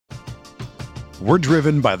We're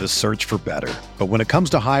driven by the search for better. But when it comes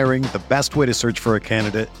to hiring, the best way to search for a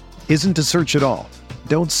candidate isn't to search at all.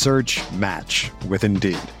 Don't search, match with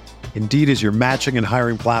Indeed. Indeed is your matching and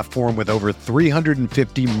hiring platform with over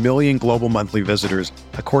 350 million global monthly visitors,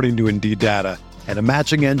 according to Indeed data, and a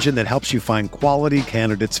matching engine that helps you find quality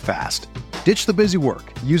candidates fast. Ditch the busy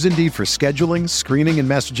work. Use Indeed for scheduling, screening, and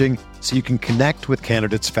messaging so you can connect with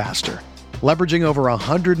candidates faster. Leveraging over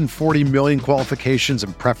 140 million qualifications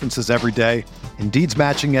and preferences every day, Indeed's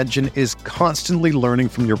matching engine is constantly learning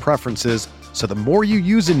from your preferences, so the more you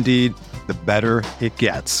use Indeed, the better it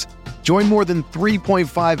gets. Join more than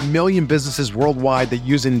 3.5 million businesses worldwide that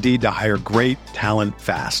use Indeed to hire great talent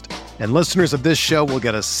fast. And listeners of this show will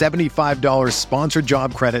get a $75 sponsored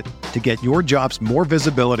job credit to get your jobs more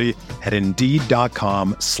visibility at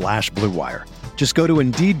Indeed.com/Blue Wire. Just go to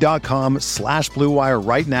Indeed.com/Blue Wire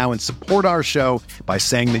right now and support our show by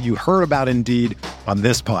saying that you heard about Indeed on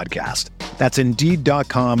this podcast. That's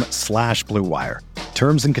Indeed.com/Blue Wire.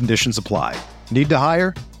 Terms and conditions apply. Need to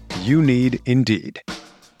hire? You need Indeed.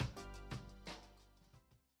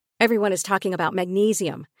 Everyone is talking about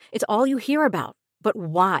magnesium. It's all you hear about. But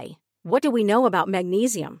why? What do we know about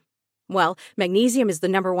magnesium? Well, magnesium is the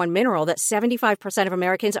number one mineral that 75% of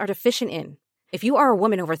Americans are deficient in. If you are a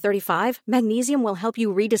woman over 35, magnesium will help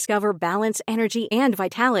you rediscover balance, energy, and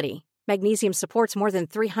vitality. Magnesium supports more than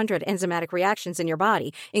 300 enzymatic reactions in your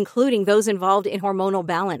body, including those involved in hormonal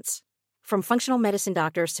balance. From functional medicine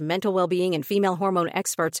doctors to mental well-being and female hormone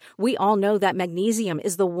experts, we all know that magnesium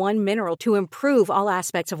is the one mineral to improve all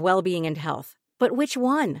aspects of well-being and health. But which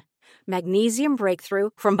one? Magnesium Breakthrough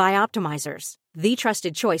from Bioptimizers, the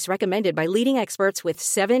trusted choice recommended by leading experts with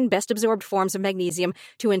 7 best-absorbed forms of magnesium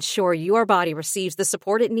to ensure your body receives the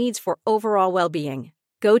support it needs for overall well-being.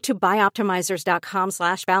 Go to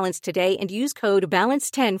bioptimizers.com/balance today and use code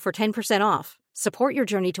BALANCE10 for 10% off. Support your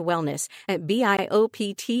journey to wellness at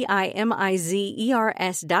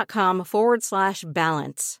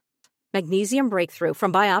bioptimizers.com/balance. Magnesium Breakthrough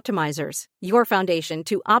from Bioptimizers, your foundation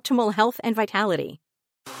to optimal health and vitality.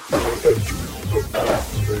 Enter the Pat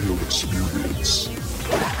Mayo Experience.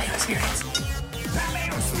 Pat Mayo Experience. Pat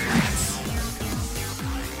Mayo Experience.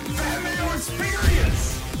 Pat Mayo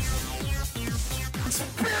Experience.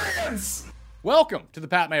 Experience. Welcome to the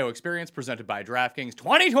Pat Mayo Experience, presented by DraftKings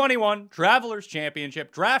 2021 Travelers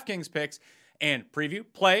Championship, DraftKings picks, and preview.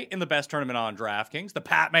 Play in the best tournament on DraftKings, the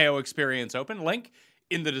Pat Mayo Experience Open. Link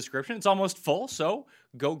in the description. It's almost full, so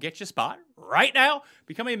go get your spot right now.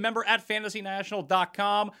 Become a member at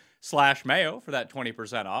fantasynational.com/Mayo for that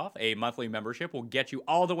 20% off. A monthly membership will get you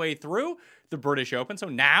all the way through the British Open, so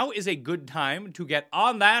now is a good time to get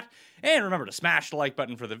on that. And remember to smash the like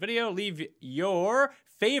button for the video, leave your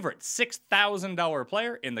favorite $6,000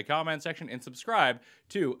 player in the comment section, and subscribe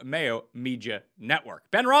to Mayo Media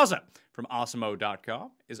Network. Ben Raza from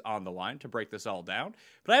Awesemo.com is on the line to break this all down.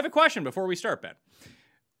 But I have a question before we start, Ben.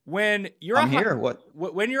 When you're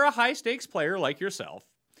when you're a high stakes player like yourself,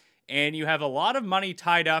 and you have a lot of money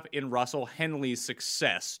tied up in Russell Henley's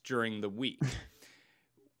success during the week,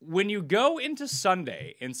 when you go into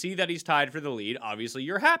Sunday and see that he's tied for the lead, obviously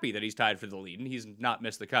you're happy that he's tied for the lead and he's not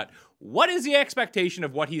missed the cut. What is the expectation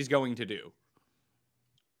of what he's going to do?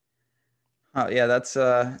 Oh yeah,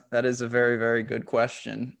 that is a very, very good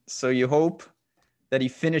question. So you hope that he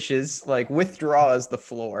finishes like withdraws the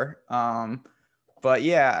floor. But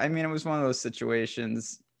yeah, I mean, it was one of those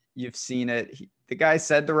situations. You've seen it. The guy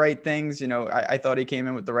said the right things. You know, I thought he came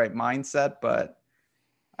in with the right mindset, but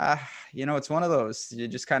you know, it's one of those. You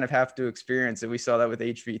just kind of have to experience it. We saw that with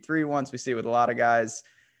HV3 once. We see it with a lot of guys.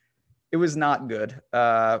 It was not good,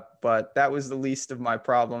 but that was the least of my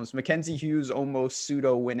problems. Mackenzie Hughes almost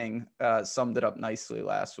pseudo winning summed it up nicely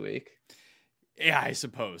last week. Yeah, I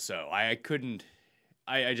suppose so.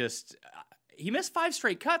 He missed 5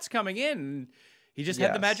 straight cuts coming in. He just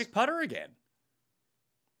had the magic putter again.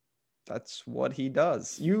 That's what he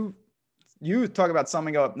does. You talk about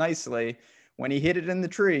summing up nicely. When he hit it in the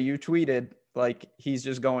tree, you tweeted like he's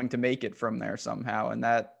just going to make it from there somehow. And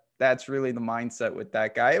that's really the mindset with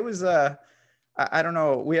that guy. It was I don't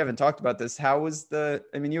know. We haven't talked about this. How was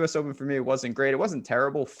US Open for me? It wasn't great. It wasn't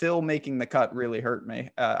terrible. Phil making the cut really hurt me.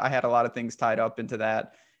 I had a lot of things tied up into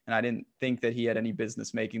that, and I didn't think that he had any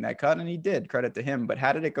business making that cut, and he did. Credit to him. But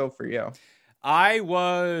how did it go for you? I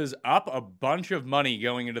was up a bunch of money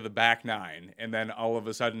going into the back 9, and then all of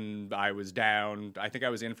a sudden I was down. I think I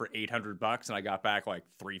was in for $800, and I got back like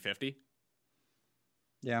 $350.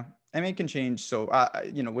 Yeah, I mean, it can change. So,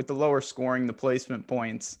 with the lower scoring, the placement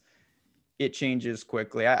points, it changes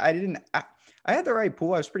quickly. I had the right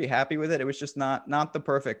pool. I was pretty happy with it. It was just not the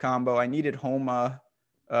perfect combo. I needed Homa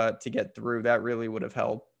to get through. That really would have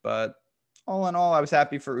helped. But all in all, I was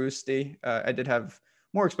happy for Usti. I did have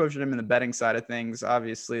more exposure to him in the betting side of things.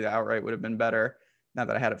 Obviously, the outright would have been better. Not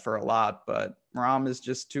that I had it for a lot, but Rahm is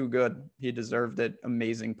just too good. He deserved it.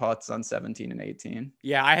 Amazing putts on 17 and 18.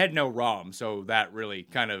 Yeah, I had no Rahm, so that really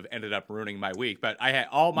kind of ended up ruining my week. But I had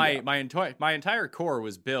all my entire core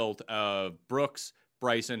was built of Brooks,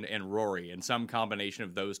 Bryson, and Rory, and some combination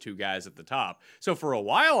of those two guys at the top. So for a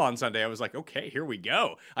while on Sunday, I was like, okay, here we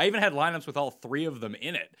go. I even had lineups with all three of them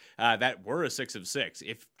in it that were a 6 of 6.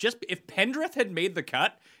 If Pendrith had made the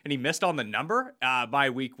cut and he missed on the number, my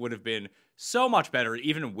week would have been so much better,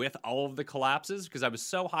 even with all of the collapses, because I was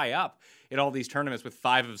so high up in all these tournaments with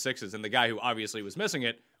 5 of 6s, and the guy who obviously was missing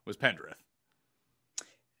it was Pendrith.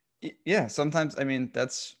 Yeah, sometimes, I mean,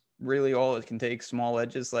 that's really all it can take, small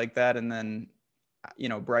edges like that. And then,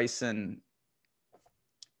 Bryson,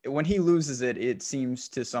 when he loses it, it seems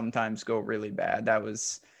to sometimes go really bad. That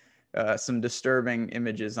was some disturbing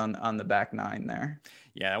images on the back nine there.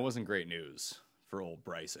 Yeah, that wasn't great news for old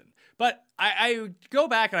Bryson. But I go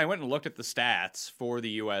back and I went and looked at the stats for the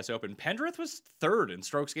U.S. Open. Pendrith was 3rd in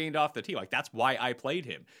strokes gained off the tee. Like, that's why I played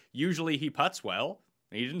him. Usually he putts well,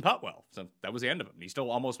 and he didn't putt well. So that was the end of him. He still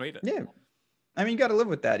almost made it. Yeah. I mean, you got to live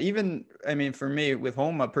with that. Even, for me, with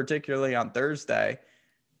Homa, particularly on Thursday,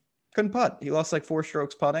 couldn't putt. He lost like 4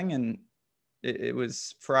 strokes putting, and it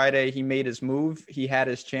was Friday. He made his move. He had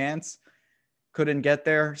his chance. Couldn't get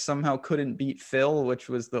there. Somehow couldn't beat Phil, which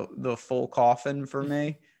was the full coffin for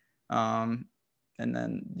me. And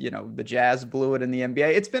then, the Jazz blew it in the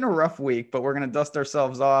NBA. It's been a rough week, but we're going to dust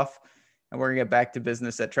ourselves off and we're going to get back to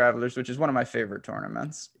business at Travelers, which is one of my favorite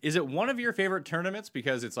tournaments. Is it one of your favorite tournaments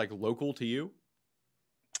because it's like local to you?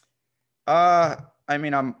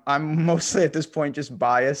 I'm mostly at this point just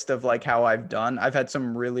biased of like how I've done. I've had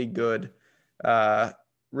some really good, weeks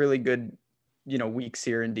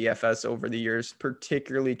here in DFS over the years,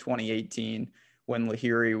 particularly 2018 when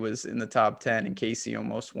Lahiri was in the top 10 and Casey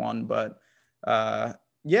almost won. But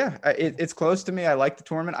it's close to me. I like the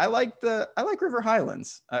tournament. I like River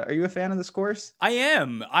Highlands. Are you a fan of this course? I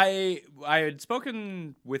am. I had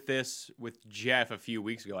spoken with Jeff a few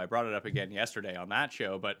weeks ago. I brought it up again yesterday on that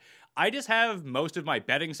show, but I just have most of my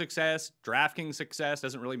betting success, DraftKings success,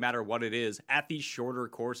 doesn't really matter what it is, at these shorter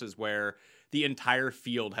courses where the entire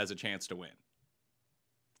field has a chance to win.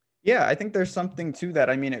 Yeah, I think there's something to that.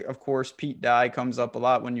 I mean, of course, Pete Dye comes up a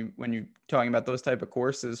lot when you're talking about those type of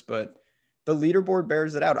courses, but the leaderboard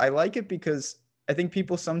bears it out. I like it because I think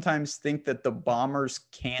people sometimes think that the Bombers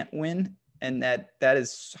can't win, and that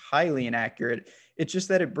is highly inaccurate. It's just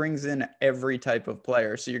that it brings in every type of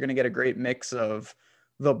player. So you're going to get a great mix of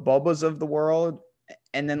the Bubbas of the world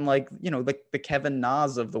and then the Kevin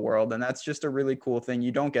Nas of the world. And that's just a really cool thing.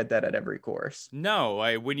 You don't get that at every course.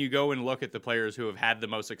 No, when you go and look at the players who have had the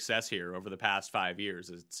most success here over the past 5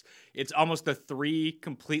 years, it's almost the 3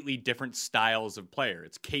 completely different styles of player.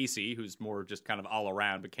 It's Casey, who's more just kind of all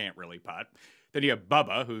around but can't really putt. Then you have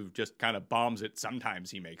Bubba, who just kind of bombs it. Sometimes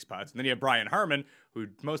he makes putts. And then you have Brian Harman, who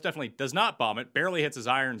most definitely does not bomb it, barely hits his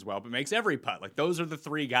irons well, but makes every putt. Like, those are the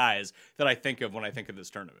 3 guys that I think of when I think of this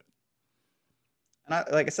tournament. And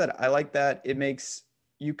like I said, I like that. It makes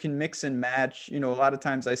you can mix and match. A lot of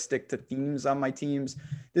times I stick to themes on my teams.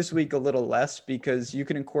 This week a little less because you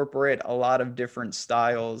can incorporate a lot of different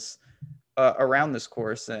styles around this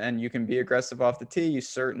course, and you can be aggressive off the tee. You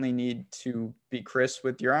certainly need to be crisp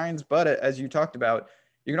with your irons, but as you talked about,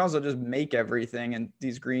 you can also just make everything. And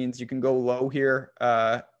these greens, you can go low here.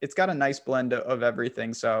 It's got a nice blend of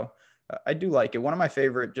everything. So I do like it. One of my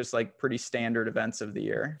favorite, just like pretty standard events of the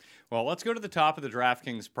year. Well, let's go to the top of the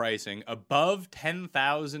DraftKings pricing. Above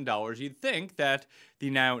 $10,000, you'd think that the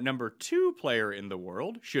now number 2 player in the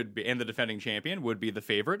world should be, and the defending champion would be the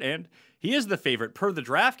favorite. And he is the favorite per the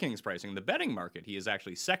DraftKings pricing. The betting market, he is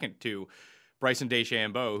actually second to Bryson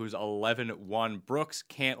DeChambeau, who's 11-1. Brooks,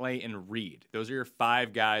 Cantlay, and Reed. Those are your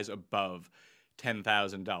 5 guys above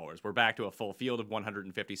 $10,000. We're back to a full field of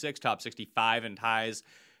 156, top 65 and ties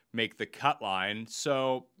make the cut line.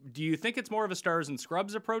 So do you think it's more of a stars and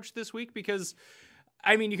scrubs approach this week? Because,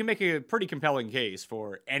 I mean, you can make a pretty compelling case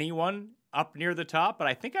for anyone up near the top, but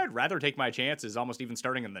I think I'd rather take my chances almost even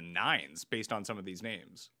starting in the 9s based on some of these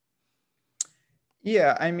names.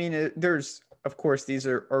 Yeah, I mean, there's, of course, these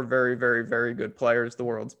are very, very, very good players, the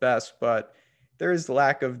world's best, but there is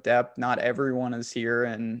lack of depth. Not everyone is here,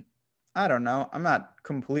 and I don't know. I'm not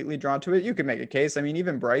completely drawn to it. You could make a case. I mean,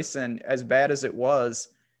 even Bryson, as bad as it was,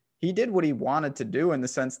 he did what he wanted to do in the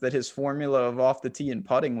sense that his formula of off the tee and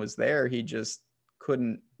putting was there. He just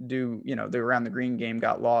couldn't do, the around the green game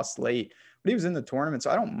got lost late, but he was in the tournament.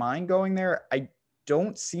 So I don't mind going there. I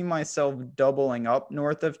don't see myself doubling up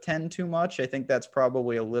north of 10 too much. I think that's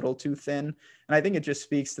probably a little too thin. And I think it just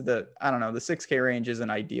speaks to the 6K range isn't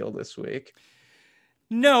ideal this week.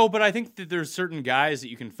 No, but I think that there's certain guys that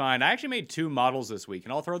you can find. I actually made 2 models this week,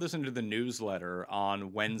 and I'll throw this into the newsletter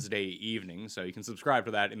on Wednesday evening. So you can subscribe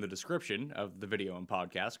to that in the description of the video and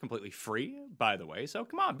podcast, completely free, by the way. So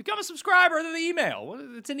come on, become a subscriber to the email.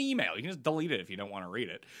 It's an email. You can just delete it if you don't want to read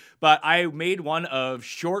it. But I made one of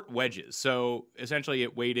short wedges. So essentially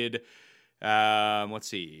it weighted, let's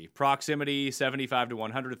see, proximity 75 to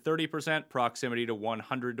 100, 30%, proximity to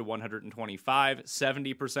 100 to 125,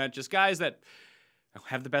 70%. Just guys that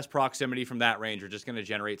have the best proximity from that range are just going to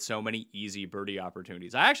generate so many easy birdie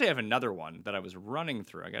opportunities. I actually have another one that I was running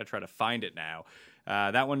through. I got to try to find it now.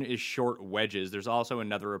 That one is short wedges. There's also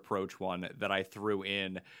another approach one that I threw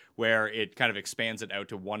in where it kind of expands it out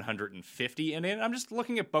to 150. And I'm just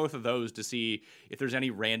looking at both of those to see if there's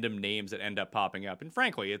any random names that end up popping up. And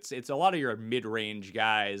frankly, it's a lot of your mid-range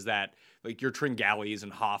guys that, like your Tringallis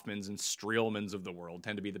and Hoffmans and Streelmans of the world,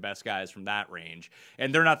 tend to be the best guys from that range.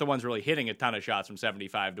 And they're not the ones really hitting a ton of shots from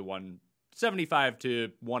 75 to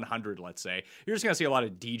 100, let's say. You're just going to see a lot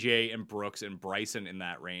of DJ and Brooks and Bryson in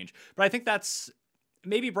that range. But I think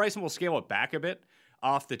maybe Bryson will scale it back a bit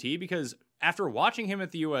off the tee, because after watching him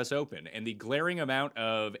at the US Open and the glaring amount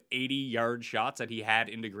of 80-yard shots that he had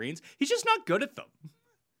into greens, he's just not good at them.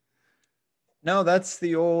 No, that's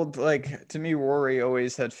the old, to me, Rory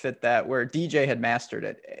always had fit that, where DJ had mastered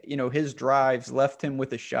it. His drives left him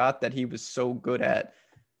with a shot that he was so good at.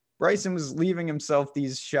 Bryson was leaving himself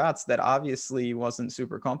these shots that obviously he wasn't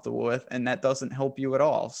super comfortable with, and that doesn't help you at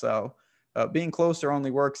all. So being closer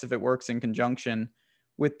only works if it works in conjunction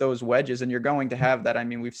with those wedges, and you're going to have that. I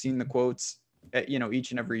mean, we've seen the quotes,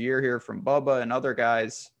 each and every year here from Bubba and other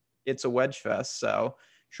guys. It's a wedge fest. So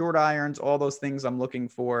short irons, all those things I'm looking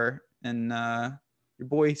for. And your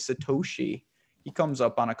boy Satoshi, he comes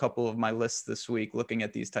up on a couple of my lists this week looking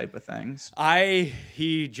at these type of things.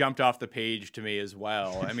 He jumped off the page to me as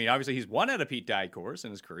well. I mean, obviously he's won at a Pete Dye course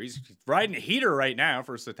in his career. He's riding a heater right now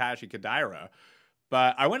for Satoshi Kodaira.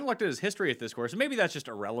 But I went and looked at his history at this course, and maybe that's just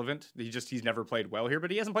irrelevant. He's never played well here, but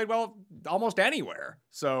he hasn't played well almost anywhere.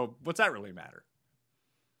 So what's that really matter?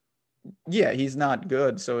 Yeah, he's not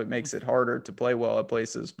good, so it makes it harder to play well at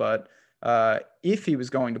places. But if he was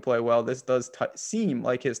going to play well, this does seem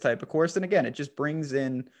like his type of course. And again, it just brings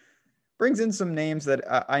in some names that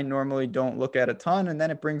I normally don't look at a ton. And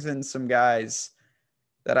then it brings in some guys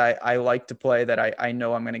that I like to play that I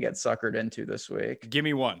know I'm going to get suckered into this week. Give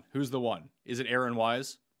me one. Who's the one? Is it Aaron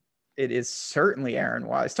Wise? It is certainly Aaron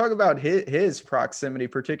Wise. Talk about his proximity,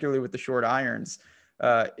 particularly with the short irons.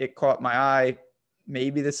 It caught my eye.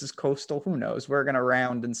 Maybe this is coastal. Who knows? We're going to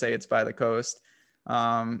round and say it's by the coast.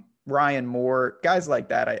 Ryan Moore, guys like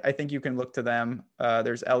that. I think you can look to them.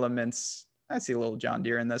 There's elements. I see a little John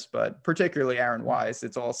Deere in this, but particularly Aaron Wise,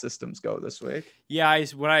 it's all systems go this week. Yeah,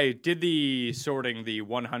 when I did the sorting, the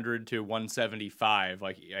 100 to 175,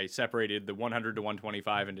 I separated the 100 to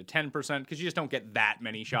 125 into 10% because you just don't get that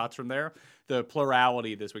many shots from there. The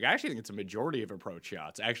plurality this week, I actually think it's a majority of approach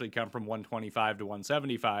shots actually come from 125 to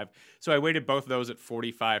 175. So I weighted both of those at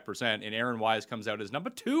 45%, and Aaron Wise comes out as number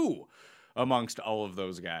 2 amongst all of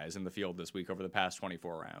those guys in the field this week over the past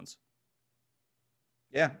 24 rounds.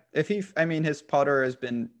 Yeah, his putter has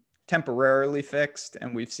been temporarily fixed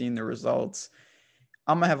and we've seen the results.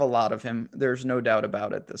 I'm going to have a lot of him. There's no doubt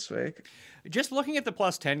about it this week. Just looking at the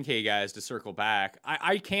plus 10K guys, to circle back,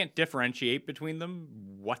 I can't differentiate between them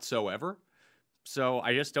whatsoever. So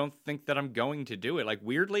I just don't think that I'm going to do it.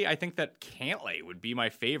 Weirdly, I think that Cantlay would be my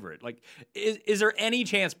favorite. Is there any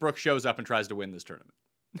chance Brooks shows up and tries to win this tournament?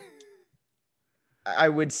 I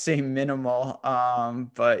would say minimal.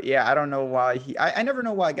 But yeah, I don't know why I never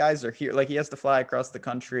know why guys are here. He has to fly across the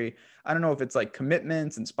country. I don't know if it's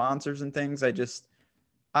commitments and sponsors and things. I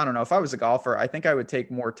don't know. If I was a golfer, I think I would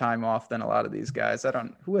take more time off than a lot of these guys.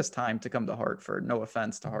 Who has time to come to Hartford? No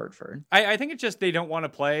offense to Hartford. I think it's just they don't want to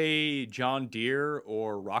play John Deere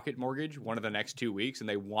or Rocket Mortgage one of the next 2 weeks, and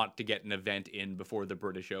they want to get an event in before the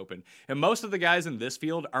British Open. And most of the guys in this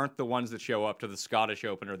field aren't the ones that show up to the Scottish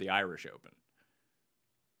Open or the Irish Open.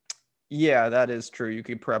 Yeah, that is true. You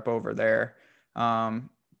could prep over there.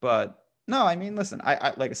 But no, listen,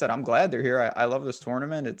 I like I said, I'm glad they're here. I love this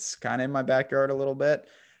tournament. It's kind of in my backyard a little bit.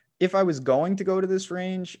 If I was going to go to this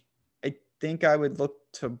range, I think I would look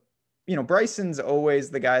to, Bryson's always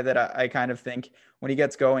the guy that I kind of think when he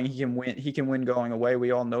gets going, he can win going away.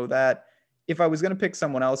 We all know that. If I was going to pick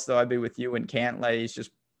someone else, though, I'd be with you and Cantlay. He's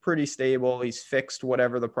just pretty stable. He's fixed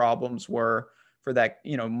whatever the problems were for that,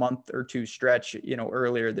 month or two stretch,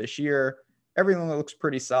 earlier this year. everything looks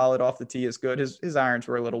pretty solid off the tee is good. His irons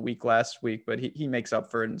were a little weak last week, but he makes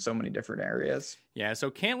up for it in so many different areas. Yeah,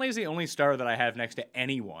 so Cantlay is the only star that I have next to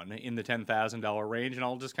anyone in the $10,000 range, and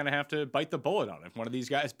I'll just kind of have to bite the bullet on it. If one of these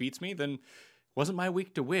guys beats me, then wasn't my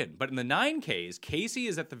week to win. But in the 9Ks, Casey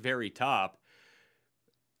is at the very top.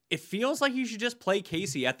 It feels like you should just play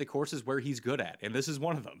Casey at the courses where he's good at, and this is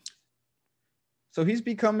one of them. So he's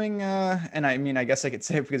becoming, and I mean, I guess I could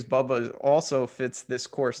say because Bubba also fits this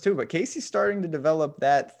course too, but Casey's starting to develop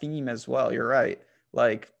that theme as well. You're right.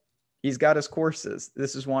 Like, he's got his courses.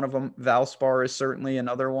 This is one of them. Valspar is certainly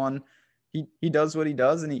another one. He does what he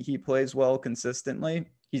does, and he plays well consistently.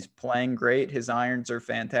 He's playing great. His irons are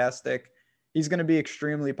fantastic. He's going to be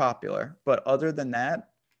extremely popular. But other than that,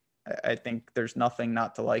 I think there's nothing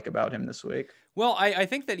not to like about him this week. Well, I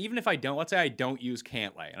think that even if I don't, let's say I don't use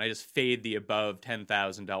Cantlay and I just fade the above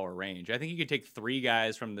 $10,000 range, I think you could take three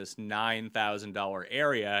guys from this $9,000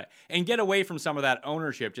 area and get away from some of that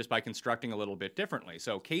ownership just by constructing a little bit differently.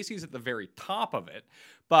 So Casey's at the very top of it,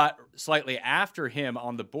 but slightly after him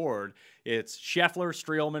on the board, it's Scheffler,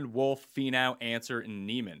 Streelman, Wolff, Finau, Ancer, and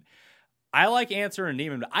Niemann. I like Ancer and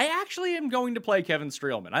Niemann. I actually am going to play Kevin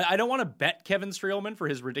Streelman. I don't want to bet Kevin Streelman for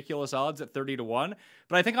his ridiculous odds at 30-1,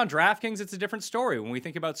 but I think on DraftKings it's a different story when we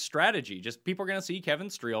think about strategy. Just people are going to see Kevin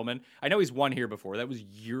Streelman. I know he's won here before. That was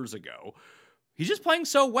years ago. He's just playing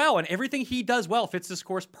so well, and everything he does well fits this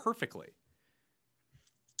course perfectly.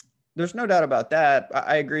 There's no doubt about that.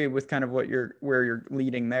 I agree with kind of where you're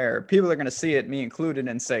leading there. People are going to see it, me included,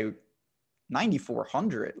 and say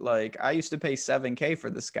 9,400. Like, I used to pay $7K for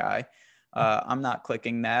this guy. I'm not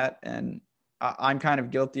clicking that, and I'm kind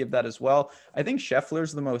of guilty of that as well. I think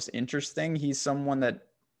Scheffler's the most interesting. He's someone that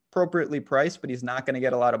appropriately priced, but he's not going to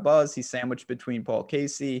get a lot of buzz. He's sandwiched between Paul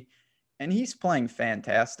Casey, and he's playing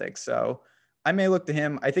fantastic. So I may look to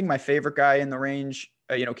him. I think my favorite guy in the range,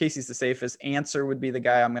 Casey's the safest. Ancer would be the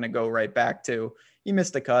guy I'm going to go right back to. He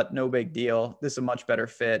missed a cut, no big deal. This is a much better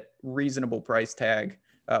fit, reasonable price tag.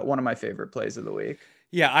 One of my favorite plays of the week.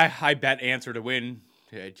 Yeah, I bet Ancer to win.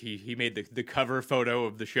 He made the cover photo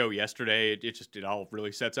of the show yesterday. It all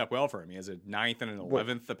really sets up well for him. He has a 9th and an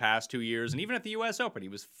 11th the past 2 years. And even at the U.S. Open, he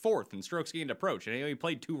was 4th in strokes gained approach. And he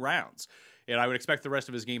played 2 rounds. And I would expect the rest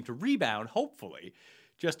of his game to rebound, hopefully,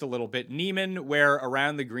 just a little bit. Niemann, where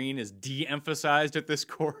around the green is de-emphasized at this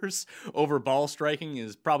course over ball striking,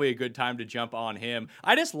 is probably a good time to jump on him.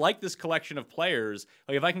 I just like this collection of players.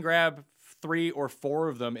 Like, if I can grab 3 or 4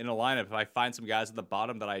 of them in a lineup, if I find some guys at the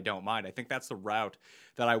bottom that I don't mind, I think that's the route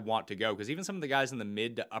that I want to go. Because even some of the guys in the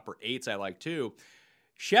mid to upper 8s I like too.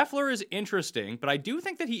 Scheffler is interesting, but I do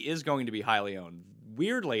think that he is going to be highly owned.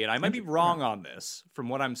 Weirdly, and I might be wrong on this from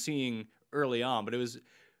what I'm seeing early on, but it was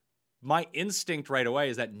my instinct right away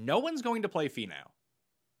is that no one's going to play Finau.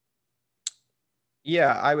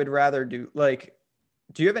 Yeah, I would rather do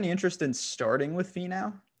you have any interest in starting with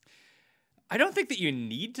Finau? I don't think that you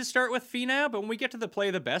need to start with Finau, but when we get to the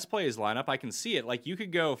play the best plays lineup, I can see it. Like, you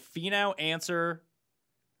could go Finau, Ancer,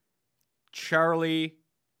 Charlie,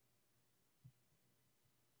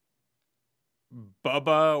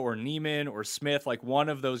 Bubba, or Niemann, or Smith, like one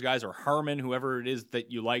of those guys, or Herman, whoever it is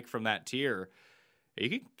that you like from that tier. You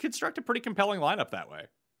can construct a pretty compelling lineup that way.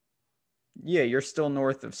 Yeah, you're still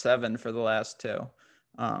north of 7 for the last 2.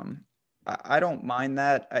 I don't mind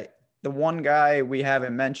that. The one guy we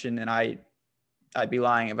haven't mentioned, and I'd be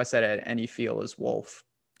lying if I said at any feel, is Wolff.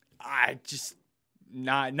 I just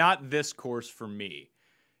not this course for me.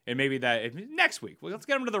 And maybe that next week. Well, let's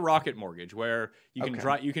get him to the Rocket Mortgage, where you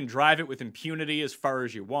can drive it with impunity as far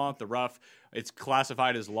as you want. The rough, it's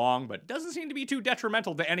classified as long, but doesn't seem to be too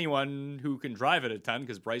detrimental to anyone who can drive it a ton,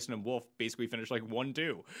 because Bryson and Wolff basically finished like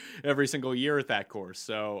 1-2 every single year at that course.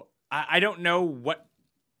 So I don't know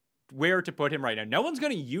where to put him right now. No one's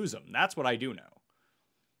going to use him. That's what I do know.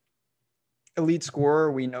 Elite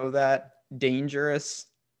scorer, we know that. Dangerous.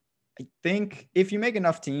 I think if you make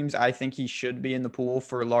enough teams, I think he should be in the pool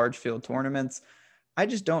for large field tournaments. I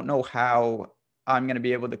just don't know how I'm going to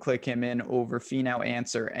be able to click him in over Finau,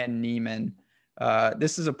 Ancer, and Niemann.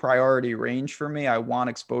 This is a priority range for me. I want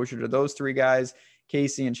exposure to those 3 guys.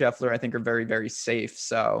 Casey and Scheffler, I think, are very, very safe.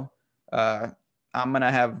 So I'm going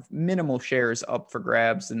to have minimal shares up for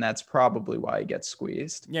grabs, and that's probably why he gets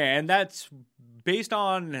squeezed. Yeah, and that's based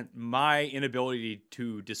on my inability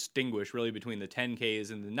to distinguish really between the 10Ks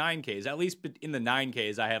and the 9Ks. At least in the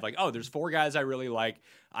 9Ks, I have there's 4 guys I really like.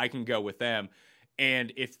 I can go with them.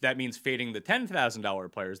 And if that means fading the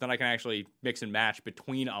 $10,000 players, then I can actually mix and match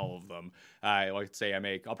between all of them. Let's say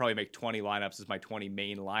I'll probably make 20 lineups as my 20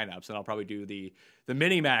 main lineups, and I'll probably do the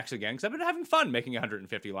mini max again, because I've been having fun making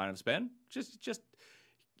 150 lineups, Ben. Just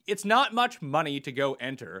it's not much money to go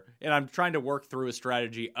enter, and I'm trying to work through a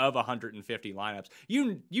strategy of 150 lineups.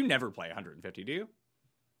 You never play 150, do you?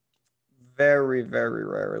 Very, very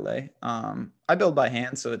rarely. I build by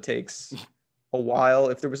hand, so it takes a while.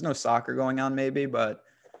 If there was no soccer going on, maybe. But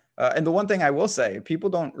and the one thing I will say, people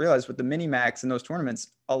don't realize with the mini max in those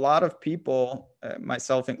tournaments, a lot of people,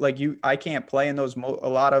 myself, like you, I can't play in those. A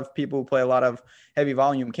lot of people who play a lot of heavy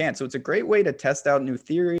volume can't. So it's a great way to test out new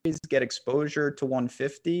theories, get exposure to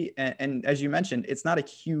 150. And as you mentioned, it's not a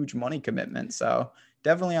huge money commitment. So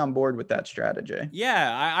definitely on board with that strategy.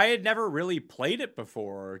 Yeah, I had never really played it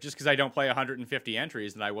before, just because I don't play 150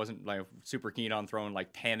 entries, and I wasn't like super keen on throwing like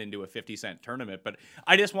 10 into a 50-cent tournament. But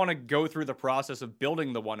I just want to go through the process of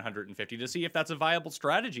building the 150 to see if that's a viable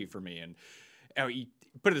strategy for me. And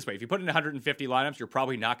put it this way, if you put in 150 lineups, you're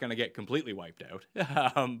probably not going to get completely wiped out.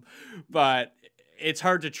 But it's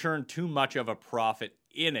hard to churn too much of a profit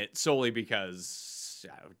in it solely because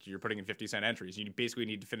you're putting in 50-cent entries. You basically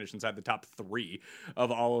need to finish inside the top 3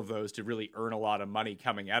 of all of those to really earn a lot of money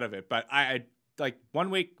coming out of it. But I like 1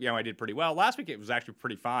 week, I did pretty well. Last week it was actually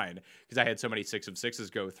pretty fine because I had so many 6 of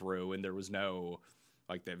 6s go through, and there was no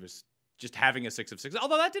there was just having a 6 of 6.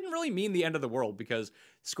 Although that didn't really mean the end of the world because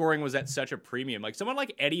scoring was at such a premium. Like someone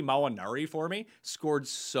like Eddie Molinari for me scored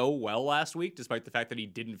so well last week, despite the fact that he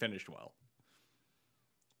didn't finish well.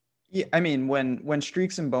 Yeah, I mean, when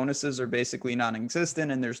streaks and bonuses are basically non-existent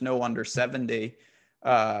and there's no under 70,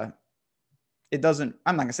 it doesn't,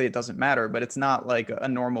 I'm not gonna say it doesn't matter, but it's not like a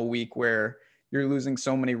normal week where you're losing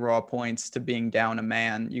so many raw points to being down a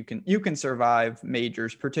man. You can survive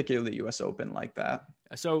majors, particularly US Open, like that.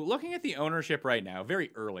 So looking at the ownership right now,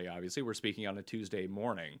 very early, obviously, we're speaking on a Tuesday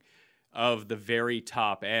morning, of the very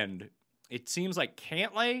top end, it seems like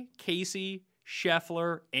Cantlay, Casey,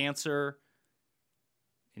 Scheffler, Answer,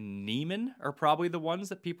 and Neiman are probably the ones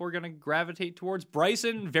that people are going to gravitate towards.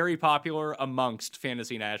 Bryson, very popular amongst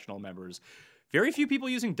Fantasy National members. Very few people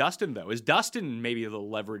using Dustin, though. Is Dustin maybe the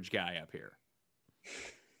leverage guy up here?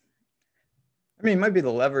 I mean, it might be the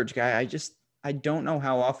leverage guy. I don't know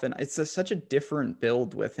how often. It's such a different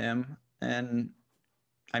build with him. And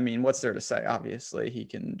I mean, what's there to say? Obviously, he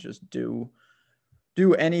can just do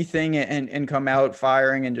anything and come out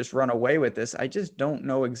firing and just run away with this. I just don't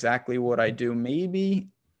know exactly what I do. Maybe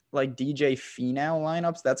like DJ Finau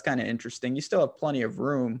lineups. That's kind of interesting. You still have plenty of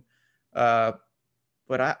room. But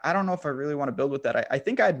I don't know if I really want to build with that. I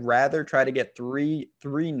think I'd rather try to get three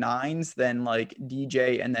nines than like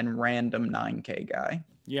DJ and then random 9K guy.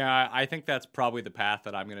 Yeah, I think that's probably the path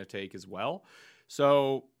that I'm going to take as well.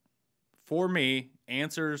 So for me,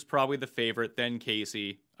 Answer's probably the favorite, then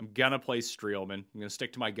Casey. I'm going to play Streelman. I'm going to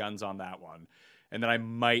stick to my guns on that one. And then I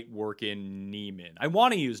might work in Neiman. I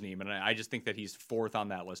want to use Neiman. I just think that he's 4th on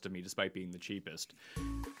that list of me, despite being the cheapest.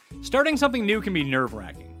 Starting something new can be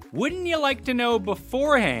nerve-wracking. Wouldn't you like to know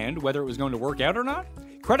beforehand whether it was going to work out or not?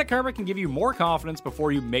 Credit Karma can give you more confidence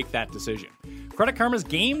before you make that decision. Credit Karma's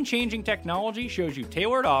game-changing technology shows you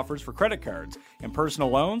tailored offers for credit cards and personal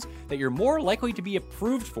loans that you're more likely to be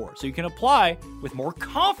approved for, so you can apply with more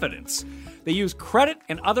confidence. They use credit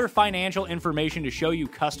and other financial information to show you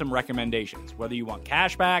custom recommendations. Whether you want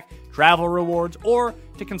cashback, travel rewards, or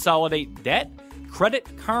to consolidate debt, Credit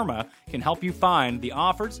Karma can help you find the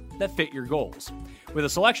offers that fit your goals. With a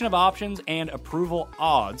selection of options and approval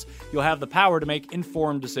odds, you'll have the power to make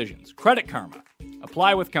informed decisions. Credit Karma.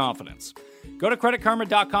 Apply with confidence. Go to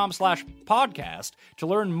creditkarma.com/podcast to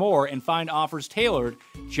learn more and find offers tailored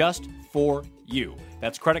just for you.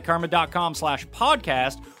 That's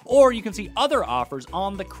creditkarma.com/podcast, or you can see other offers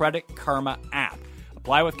on the Credit Karma app.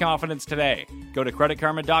 Apply with confidence today. Go to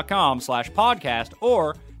creditkarma.com/podcast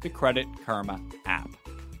or the Credit Karma app.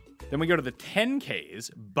 Then we go to the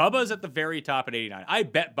 10Ks. Bubba's at the very top at 89. I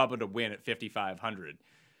bet Bubba to win at 5,500.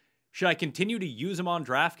 Should I continue to use him on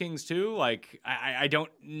DraftKings too? Like, I don't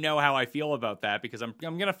know how I feel about that because I'm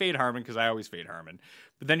going to fade Harman because I always fade Harman.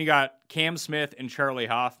 But then you got Cam Smith and Charlie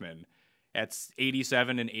Hoffman at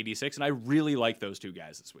 87 and 86, and I really like those two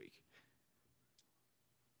guys this week.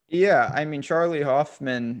 Yeah, I mean, Charlie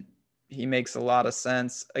Hoffman, he makes a lot of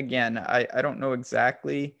sense. Again, I don't know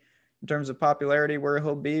exactly in terms of popularity where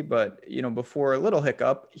he'll be, but, you know, before a little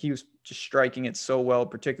hiccup, he was just striking it so well,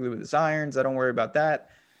 particularly with his irons. I don't worry about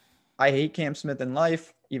that. I hate Cam Smith in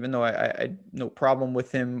life, even though I no problem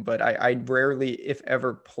with him, but I rarely, if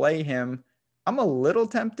ever, play him. I'm a little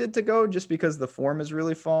tempted to go just because the form has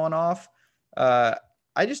really fallen off. I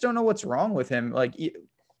just don't know what's wrong with him. Like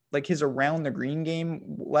his around the green game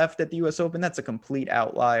left at the US Open, that's a complete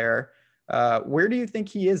outlier. Where do you think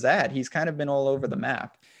he is at? He's kind of been all over the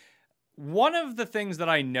map. One of the things that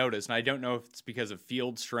I noticed, and I don't know if it's because of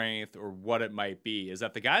field strength or what it might be, is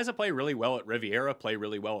that the guys that play really well at Riviera play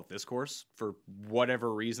really well at this course for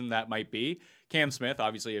whatever reason that might be. Cam Smith,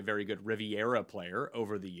 obviously a very good Riviera player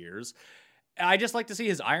over the years. I just like to see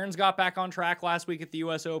his irons got back on track last week at the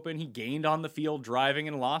U.S. Open. He gained on the field driving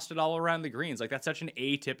and lost it all around the greens. Like, that's such an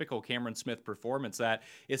atypical Cameron Smith performance that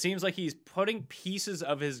it seems like he's putting pieces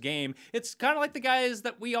of his game. It's kind of like the guys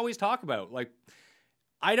that we always talk about. Like,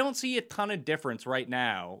 I don't see a ton of difference right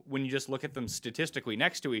now when you just look at them statistically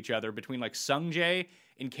next to each other between like Sungjae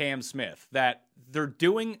and Cam Smith, that they're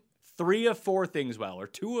doing 3 of 4 things well or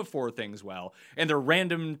 2 of 4 things well, and they're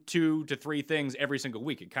random 2 to 3 things every single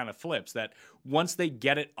week. It kind of flips that once they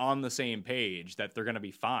get it on the same page that they're going to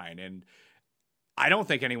be fine. And I don't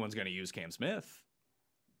think anyone's going to use Cam Smith.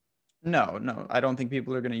 No, I don't think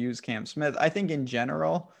people are going to use Cam Smith. I think in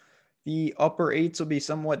general, the upper 8s will be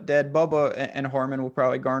somewhat dead. Bubba and Harman will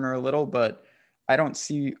probably garner a little, but I don't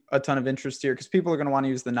see a ton of interest here because people are going to want to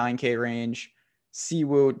use the 9K range.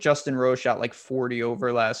 Siwoo, Justin Rose shot like 40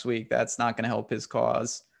 over last week. That's not going to help his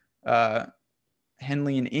cause.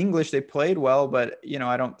 Henley and English, they played well, but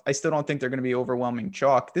I still don't think they're going to be overwhelming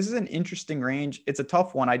chalk. This is an interesting range. It's a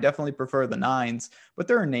tough one. I definitely prefer the 9s, but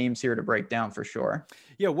there are names here to break down for sure.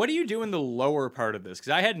 Yeah, what do you do in the lower part of this?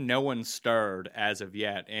 Because I had no one starred as of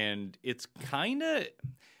yet, and it's kind of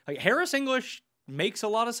like Harris English makes a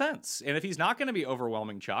lot of sense. And if he's not going to be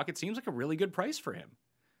overwhelming chalk, it seems like a really good price for him.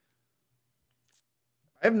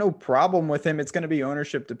 I have no problem with him. It's going to be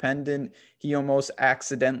ownership dependent. He almost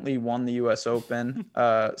accidentally won the U.S. Open,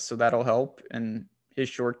 so that'll help. And his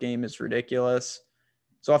short game is ridiculous.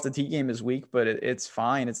 So off the tee game is weak, but it's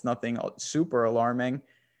fine. It's nothing super alarming.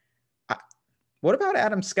 What about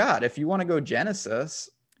Adam Scott? If you want to go Genesis.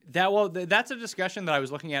 That's a discussion that I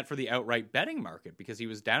was looking at for the outright betting market because he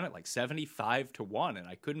was down at like 75 to 1, and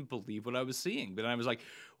I couldn't believe what I was seeing. But then I was like,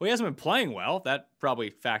 well, he hasn't been playing well. That probably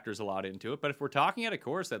factors a lot into it. But if we're talking at a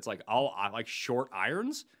course that's like all like short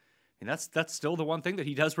irons, and that's still the one thing that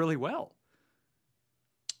he does really well.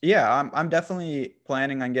 Yeah, I'm definitely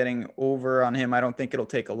planning on getting over on him. I don't think it'll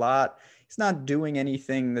take a lot. He's not doing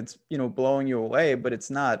anything that's, blowing you away, but it's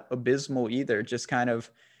not abysmal either. Just kind of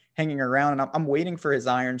hanging around, and I'm waiting for his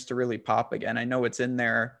irons to really pop again. I know it's in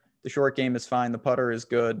there. The short game is fine. The putter is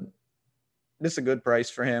good. This is a good price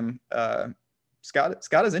for him.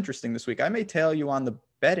 Scott is interesting this week. I may tail you on the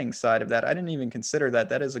betting side of that. I didn't even consider that.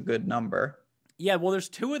 That is a good number. Yeah, well, there's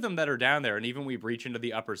 2 of them that are down there, and even we breach into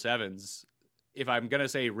the upper 7s. If I'm going to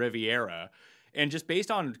say Riviera, and just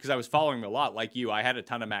based on, because I was following him a lot, like you, I had a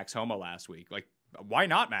ton of Max Homa last week. Like, why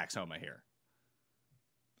not Max Homa here?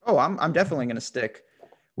 Oh, I'm definitely going to stick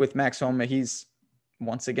with Max Homa. He's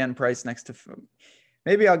once again priced next to Phil.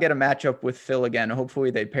 Maybe I'll get a matchup with Phil again. Hopefully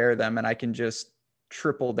they pair them and I can just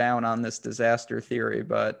triple down on this disaster theory.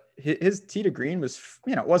 But his tee to green was,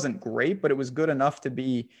 it wasn't great, but it was good enough to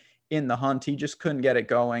be in the hunt. He just couldn't get it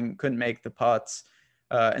going, couldn't make the putts.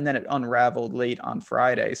 And then it unraveled late on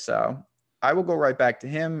Friday. So I will go right back to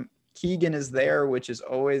him. Keegan is there, which is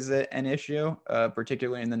always an issue,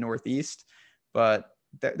 particularly in the Northeast. But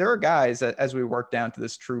there are guys as we work down to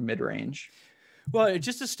this true mid-range. Well,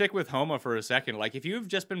 just to stick with Homa for a second, like if you've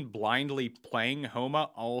just been blindly playing Homa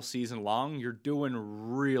all season long, you're doing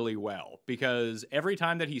really well because every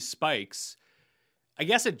time that he spikes, I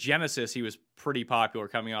guess at Genesis, he was pretty popular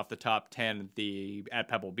coming off the top 10 at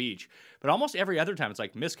Pebble Beach, but almost every other time it's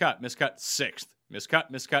like miscut, 6th,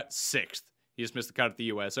 miscut, 6th. He just missed the cut at the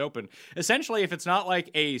U.S. Open. Essentially, if it's not like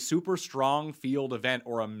a super strong field event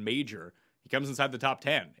or a major, he comes inside the top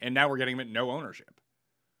 10, and now we're getting him at no ownership.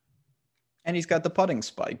 And he's got the putting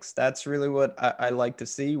spikes. That's really what I like to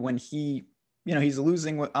see when he's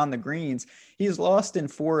losing on the greens. He's lost in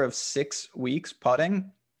 4 of 6 weeks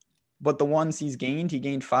putting, but the ones he gained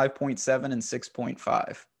 5.7 and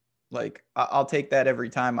 6.5. Like, I'll take that every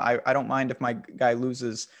time. I don't mind if my guy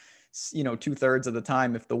loses, 2/3 of the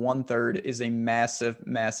time if the 1/3 is a massive,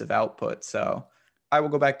 massive output. So I will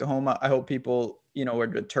go back to Homa. I hope people, are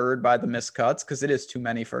deterred by the miscuts because it is too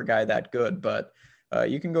many for a guy that good. But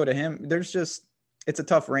you can go to him. It's a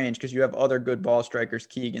tough range because you have other good ball strikers,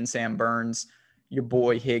 Keegan, Sam Burns, your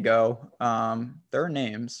boy Higo. There are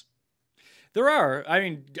names. There are. I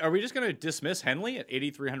mean, are we just going to dismiss Henley at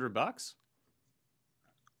 $8,300?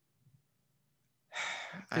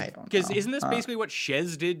 I don't know. Because isn't this basically what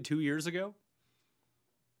Shez did 2 years ago?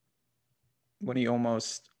 When he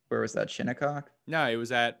almost, where was that, Shinnecock? No, it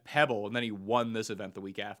was at Pebble, and then he won this event the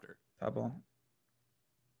week after. Pebble.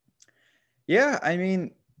 Yeah, I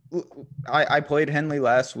mean, I played Henley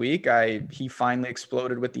last week. He finally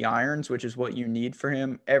exploded with the irons, which is what you need for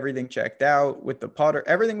him. Everything checked out with the putter.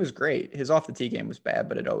 Everything was great. His off the tee game was bad,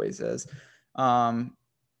 but it always is. I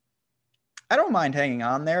don't mind hanging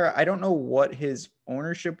on there. I don't know what his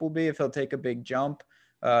ownership will be, if he'll take a big jump.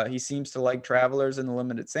 He seems to like Travelers in the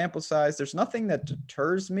limited sample size. There's nothing that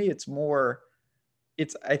deters me. It's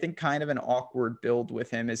I think, kind of an awkward build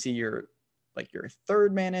with him. Is he your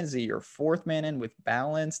third man in? Is he your fourth man in with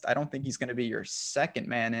balanced? I don't think he's going to be your second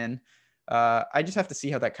man in. I just have to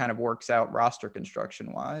see how that kind of works out roster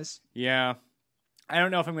construction wise. Yeah. I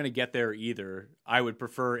don't know if I'm going to get there either. I would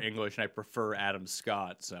prefer English, and I prefer Adam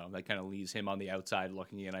Scott. So that kind of leaves him on the outside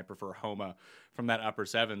looking in. I prefer Homa from that upper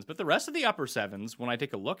sevens. But the rest of the upper sevens, when I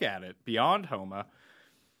take a look at it, beyond Homa,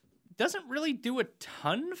 doesn't really do a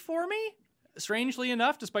ton for me, strangely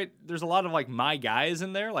enough, despite there's a lot of my guys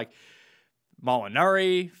in there, like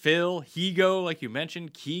Molinari, Phil, Higo, like you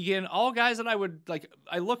mentioned, Keegan, all guys that I would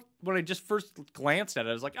I looked when I just first glanced at it,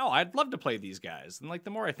 I was like, oh, I'd love to play these guys. And the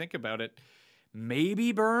more I think about it,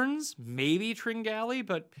 maybe Burns, maybe Tringali,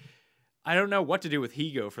 but I don't know what to do with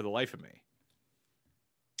Higo for the life of me.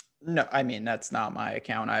 No, I mean, that's not my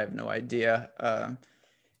account. I have no idea.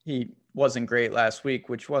 He wasn't great last week,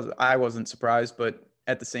 I wasn't surprised, but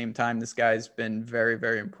at the same time, this guy's been very,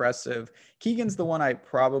 very impressive. Keegan's the one I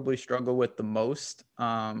probably struggle with the most.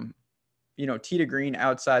 Tee to green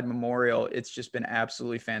outside Memorial, it's just been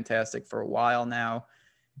absolutely fantastic for a while now.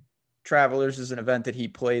 Travelers is an event that he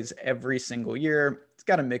plays every single year. It's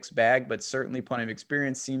got a mixed bag, but certainly plenty of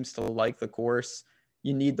experience. Seems to like the course.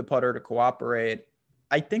 You need the putter to cooperate.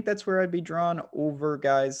 I think that's where I'd be drawn over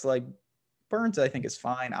guys like Burns. I think is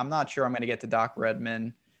fine. I'm not sure I'm going to get to Doc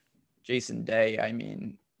Redman, Jason Day. I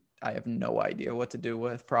mean, I have no idea what to do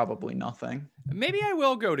with. Probably nothing. Maybe I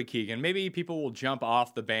will go to Keegan. Maybe people will jump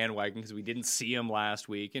off the bandwagon because we didn't see him last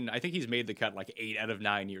week. And I think he's made the cut 8 out of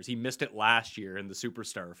 9 years. He missed it last year in the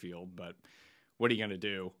Superstar field, but what are you going to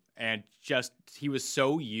do? And he was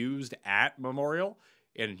so used at Memorial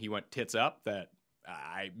and he went tits up that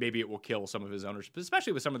maybe it will kill some of his ownership,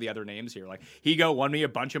 especially with some of the other names here. Higo won me a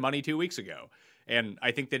bunch of money 2 weeks ago. And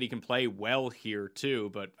I think that he can play well here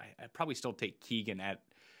too, but I'd probably still take Keegan at,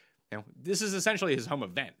 this is essentially his home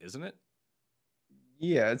event, isn't it?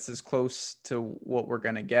 Yeah, it's as close to what we're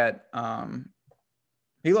going to get. I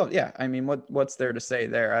mean, what's there to say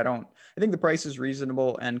there? I think the price is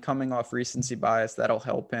reasonable, and coming off recency bias, that'll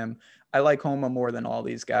help him. I like Homa more than all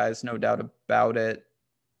these guys, no doubt about it.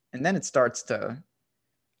 And then it starts to,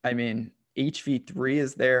 HV3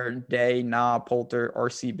 is there, Day, Poulter,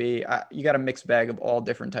 RCB. You got a mixed bag of all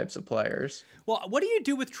different types of players. Well, what do you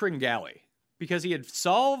do with Tringali? Because he had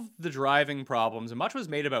solved the driving problems, and much was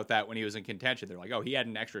made about that when he was in contention. They're like, oh, he had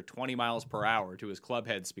an extra 20 miles per hour to his club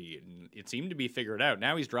head speed, and it seemed to be figured out.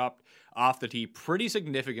 Now he's dropped off the tee pretty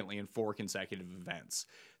significantly in 4 consecutive events.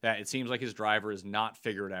 That it seems like his driver is not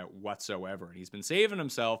figured out whatsoever, and he's been saving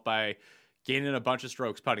himself by gaining a bunch of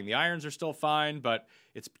strokes putting. The irons are still fine, but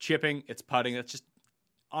it's chipping, it's putting. That's just,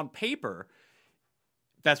 on paper,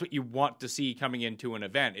 that's what you want to see coming into an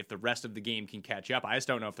event if the rest of the game can catch up. I just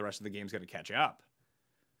don't know if the rest of the game's going to catch up.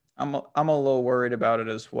 I'm a little worried about it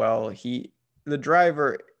as well. The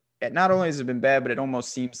driver, not only has it been bad, but it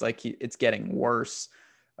almost seems like it's getting worse.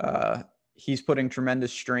 He's putting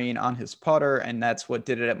tremendous strain on his putter, and that's what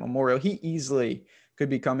did it at Memorial. He easily could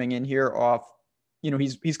be coming in here off,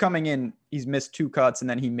 he's coming in, he's missed 2 cuts, and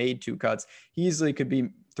then he made 2 cuts. He easily could be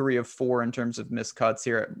 3 of 4 in terms of missed cuts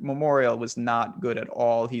here. Memorial was not good at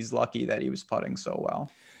all. He's lucky that he was putting so well.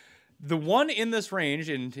 The one in this range,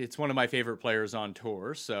 and it's one of my favorite players on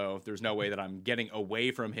tour, so there's no way that I'm getting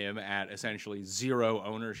away from him at essentially 0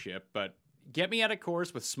 ownership, but get me at a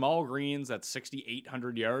course with small greens at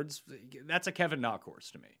 6,800 yards. That's a Kevin Na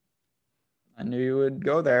course to me. I knew you would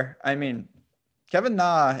go there. I mean, Kevin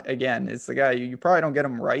Na, again, is the guy, you probably don't get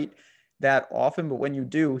him right that often, but when you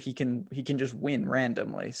do, he can just win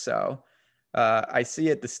randomly. So I see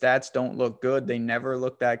it. The stats don't look good. They never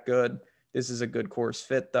look that good. This is a good course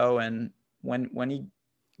fit though. And when he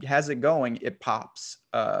has it going, it pops.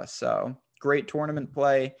 So great tournament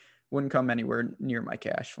play. Wouldn't come anywhere near my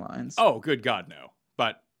cash lines. Oh, good God, no.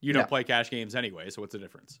 But you don't play cash games anyway. So what's the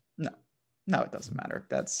difference? No, it doesn't matter.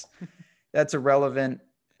 That's irrelevant.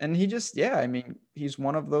 And he just, he's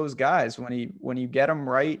one of those guys. When you get him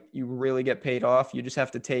right, you really get paid off. You just have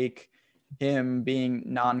to take him being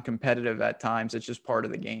non-competitive at times. It's just part of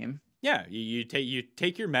the game. Yeah, you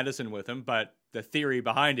take your medicine with him, but the theory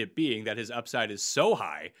behind it being that his upside is so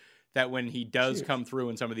high that when he does come through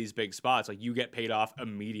in some of these big spots, you get paid off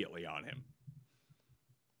immediately on him.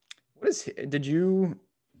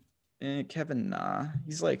 Kevin Na.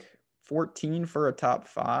 He's like 14 for a top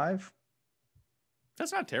 5.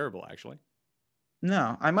 That's not terrible, actually.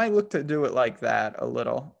 No, I might look to do it like that a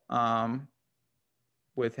little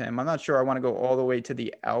with him. I'm not sure I want to go all the way to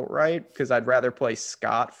the outright because I'd rather play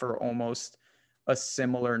Scott for almost a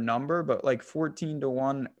similar number, but like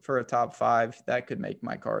 14-1 for a top 5, that could make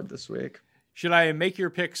my card this week. Should I make your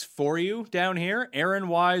picks for you down here? Aaron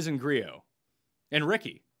Wise and Griot. And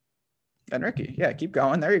Ricky. Yeah, keep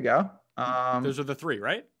going. There you go. Those are the 3,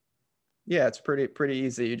 right? Yeah, it's pretty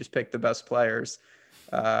easy. You just pick the best players.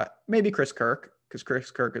 Maybe Chris Kirk, because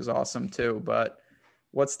Chris Kirk is awesome too. But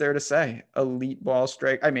what's there to say? Elite ball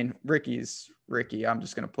strike. I mean, Ricky's Ricky. I'm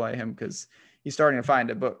just going to play him because he's starting to find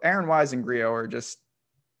it. But Aaron Wise and Griot are just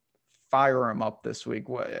fire him up this week.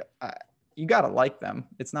 You got to like them.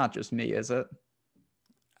 It's not just me, is it?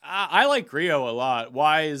 I like Griot a lot.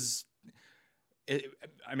 Wise...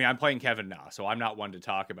 I mean, I'm playing Kevin Na, so I'm not one to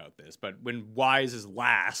talk about this. But when Wise is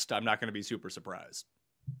last, I'm not going to be super surprised.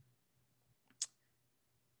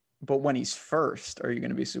 But when he's first, are you going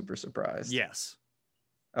to be super surprised? Yes.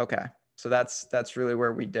 Okay. So that's really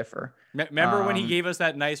where we differ. Remember when he gave us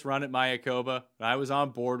that nice run at Mayakoba? I was on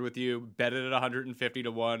board with you, bet it at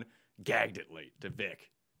 150-1, gagged it late to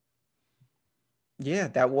Vic. Yeah,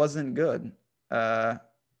 that wasn't good.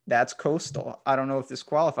 That's coastal. I don't know if this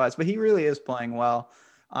qualifies, but he really is playing well.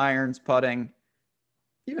 Irons, putting,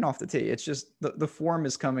 even off the tee. It's just the form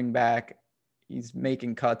is coming back. He's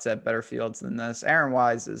making cuts at better fields than this. Aaron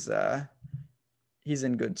Wise is he's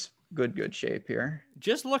in good shape here.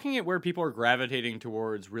 Just looking at where people are gravitating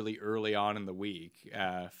towards really early on in the week,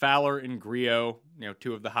 Fowler and Griot,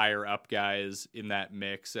 2 of the higher up guys in that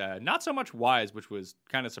mix. Not so much Wise, which was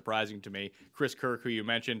kind of surprising to me. Chris Kirk, who you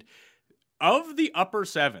mentioned. Of the upper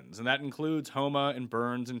 7s, and that includes Homa and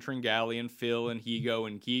Burns and Tringali and Phil and Higo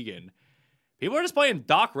and Keegan, people are just playing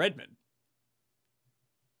Doc Redman.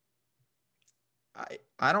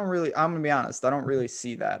 I don't really, I'm gonna be honest, I don't really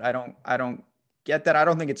see that. I don't get that. I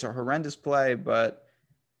don't think it's a horrendous play, but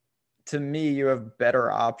to me, you have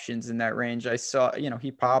better options in that range. I saw,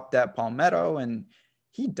 he popped that Palmetto and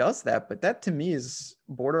he does that, but that to me is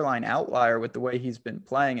borderline outlier with the way he's been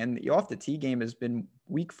playing. And the off the tee game has been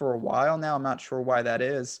weak for a while now. I'm not sure why that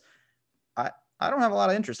is. I don't have a lot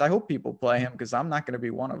of interest. I hope people play him because I'm not going to be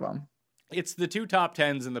one of them. It's the 2 top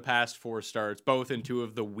 10s in the past 4 starts, both in 2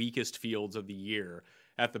 of the weakest fields of the year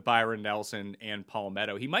at the Byron Nelson and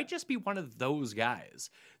Palmetto. He might just be one of those guys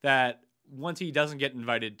that once he doesn't get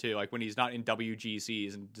invited to, like when he's not in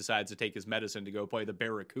WGCs and decides to take his medicine to go play the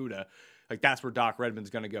Barracuda, like that's where Doc Redman's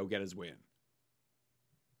going to go get his win.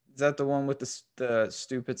 Is that the one with the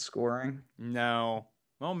stupid scoring? No.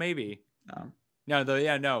 Well, maybe. No.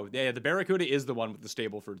 The Barracuda is the one with the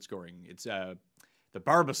Stableford scoring. It's the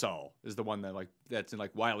Barbasol is the one that's in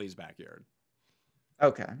like Wiley's backyard.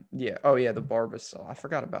 Okay. Yeah. Oh yeah, the Barbasol. I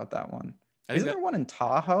forgot about that one. Isn't there one in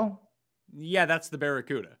Tahoe? Yeah, that's the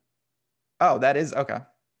Barracuda. Oh, that is okay.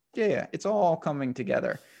 Yeah. It's all coming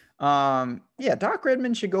together. Doc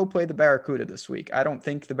Redman should go play the Barracuda this week. I don't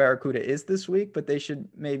think the Barracuda is this week, but they should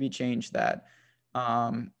maybe change that.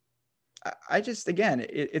 I just, again,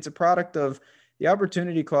 it's a product of the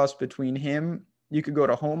opportunity cost between him. You could go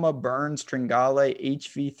to Homa, Burns, Tringale,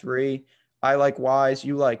 HV3. I like Wise.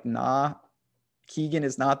 You like Na. Keegan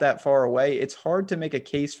is not that far away. It's hard to make a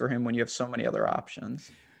case for him when you have so many other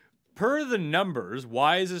options. Per the numbers,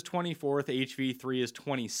 Wise is 24th, HV3 is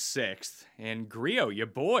 26th, and Griot, your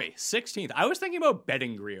boy, 16th. I was thinking about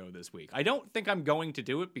betting Griot this week. I don't think I'm going to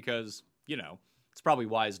do it because, it's probably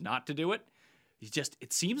wise not to do it.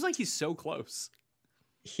 It seems like he's so close.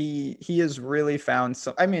 He has really found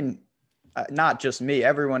some, I mean, not just me.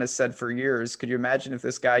 Everyone has said for years, could you imagine if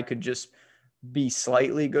this guy could just be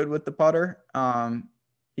slightly good with the putter?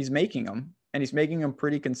 He's making them, and he's making them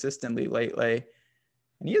pretty consistently lately.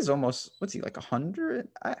 And he is almost, what's he, like 100?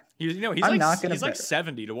 He's like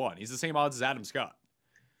 70-1. He's the same odds as Adam Scott.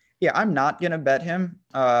 Yeah, I'm not going to bet him.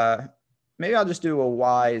 Maybe I'll just do a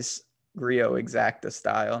Wise Griot exacta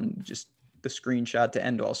style and just the screenshot to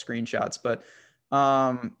end all screenshots. But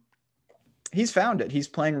he's found it. He's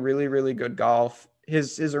playing really, really good golf.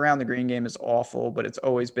 His around the green game is awful, but it's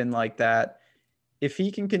always been like that. If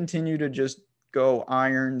he can continue to just go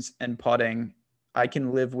irons and putting, I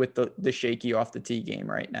can live with the shaky off the tee game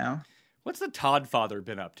right now. What's the Todd father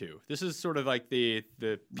been up to? This is sort of like the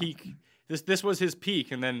peak. This was his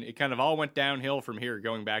peak, and then it kind of all went downhill from here,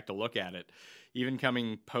 going back to look at it. Even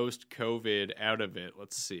coming post-COVID out of it.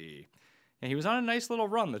 Let's see. And he was on a nice little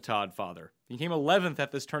run, the Todd father. He came 11th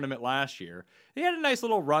at this tournament last year. He had a nice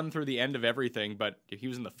little run through the end of everything, but he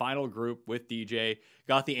was in the final group with DJ,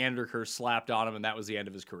 got the Anderker slapped on him, and that was the end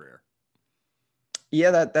of his career.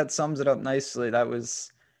 Yeah, that sums it up nicely. That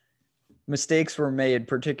was mistakes were made,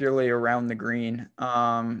 particularly around the green.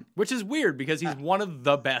 Which is weird because he's one of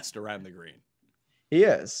the best around the green. He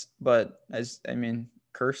is, but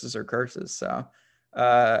curses are curses. So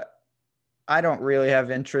I don't really have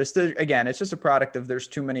interest. Again, it's just a product of there's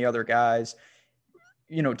too many other guys.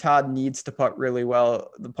 Todd needs to putt really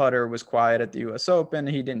well. The putter was quiet at the U.S. Open.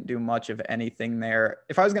 He didn't do much of anything there.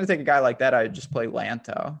 If I was going to take a guy like that, I'd just play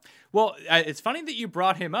Lanto. Well, it's funny that you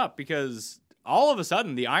brought him up because all of a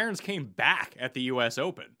sudden the irons came back at the U.S.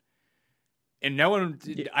 Open. And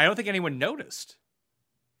I don't think anyone noticed.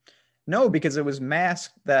 No, because it was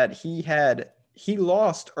masked that he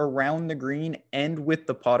lost around the green and with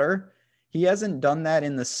the putter. He hasn't done that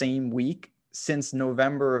in the same week since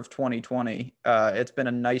November of 2020. It's been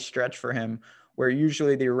a nice stretch for him where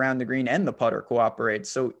usually the around the green and the putter cooperate.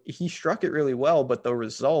 So he struck it really well, but the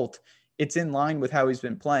result, it's in line with how he's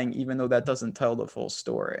been playing, even though that doesn't tell the full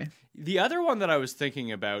story. The other one that I was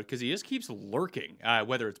thinking about, because he just keeps lurking,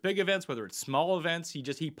 whether it's big events, whether it's small events,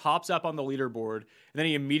 he pops up on the leaderboard and then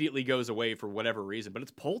he immediately goes away for whatever reason. But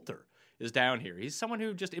it's Poulter is down here. He's someone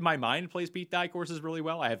who just, in my mind, plays Pete Dye courses really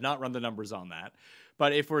well. I have not run the numbers on that.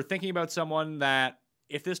 But if we're thinking about someone that,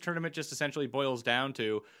 if this tournament just essentially boils down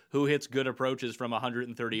to who hits good approaches from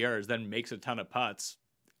 130 yards, then makes a ton of putts,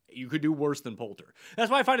 you could do worse than Poulter. That's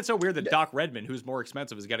why I find it so weird that Doc Redman, who's more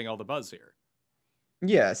expensive, is getting all the buzz here.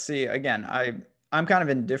 Yeah, see, again, I'm kind of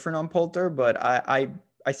indifferent on Poulter, but I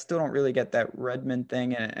still don't really get that Redman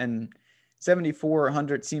thing, and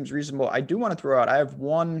 7,400 seems reasonable. I do want to throw out, I have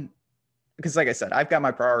one, because like I said, I've got my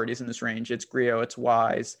priorities in this range. It's Griot, it's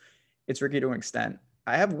Wise, it's Ricky to an extent.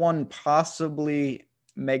 I have one possibly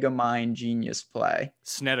mega mind genius play.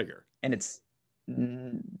 Snedeker. And it's,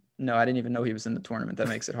 no, I didn't even know he was in the tournament. That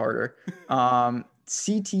makes it harder.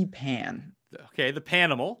 CT Pan. Okay, the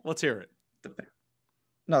Panimal. Let's hear it.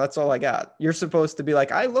 No, that's all I got. You're supposed to be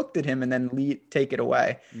like, I looked at him and then take it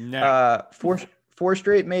away. No. Four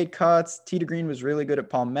straight made cuts. Tee to Green was really good at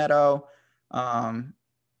Palmetto.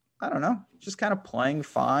 I don't know, just kind of playing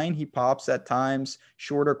fine. He pops at times.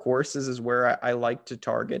 Shorter courses is where I like to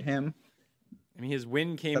target him. I mean, his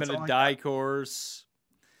win came in a Dye course.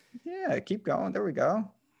 Yeah, keep going. There we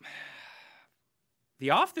go.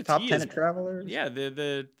 The off the top tee 10 at Travelers. Yeah,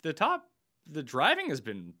 the driving has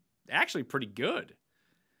been actually pretty good.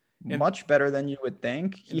 Much better than you would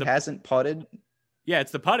think. He hasn't putted. Yeah,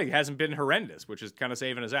 it's the putting hasn't been horrendous, which is kind of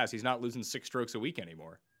saving his ass. He's not losing 6 strokes a week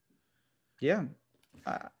anymore. Yeah.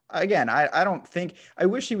 Again, I don't think, I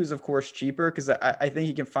wish he was, of course, cheaper because I think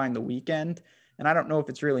he can find the weekend. And I don't know if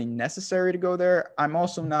it's really necessary to go there. I'm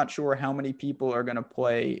also not sure how many people are going to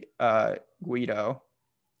play Guido.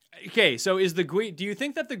 Okay, so do you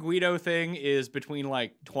think that the Guido thing is between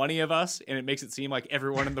like 20 of us and it makes it seem like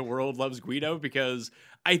everyone in the world loves Guido? Because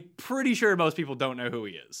I'm pretty sure most people don't know who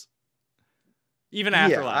he is. Even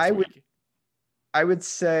after last week. I would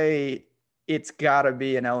say it's got to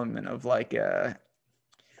be an element of like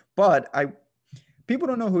but people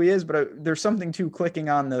don't know who he is, but there's something to clicking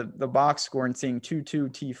on the box score and seeing 2-2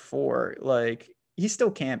 T4. Like, he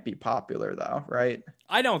still can't be popular though, right?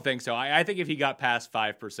 I don't think so. I think if he got past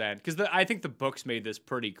 5%, because I think the books made this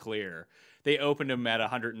pretty clear. They opened him at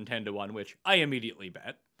 110-1, which I immediately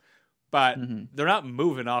bet. But they're not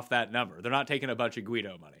moving off that number. They're not taking a bunch of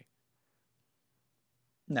Guido money.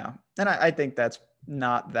 No. And I think that's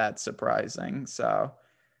not that surprising. So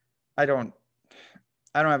I don't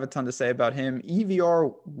have a ton to say about him.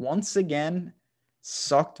 EVR once again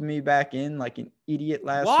sucked me back in like an idiot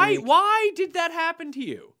last week. Why did that happen to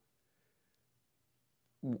you?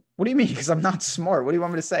 What do you mean? Because I'm not smart. What do you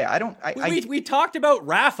want me to say? We talked about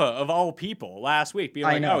Rafa of all people last week, being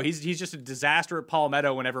like, oh, he's just a disaster at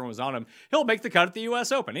Palmetto when everyone was on him. He'll make the cut at the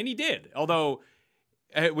U.S. Open, and he did. Although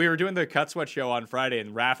we were doing the Cut Sweat show on Friday,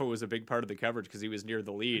 and Rafa was a big part of the coverage because he was near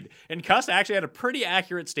the lead. And Cuss actually had a pretty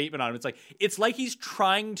accurate statement on him. It's like he's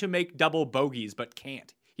trying to make double bogeys but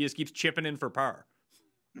can't. He just keeps chipping in for par.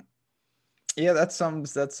 Yeah, that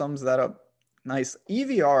sums that up nice.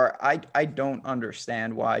 EVR, I don't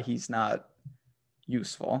understand why he's not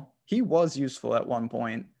useful. He was useful at one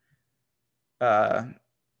point.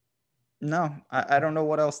 No, I don't know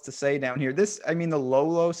what else to say down here. The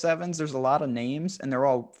low sevens, there's a lot of names and they're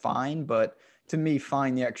all fine, but to me,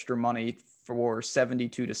 find the extra money for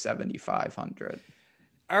 72 to 7,500.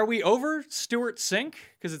 Are we over Stuart Sink?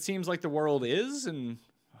 Because it seems like the world is, and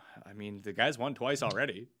the guy's won twice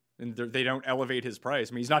already, and they don't elevate his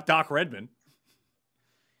price. He's not Doc Redman.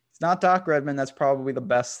 It's not Doc Redman. That's probably the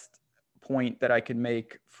best point that I could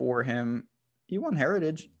make for him. He won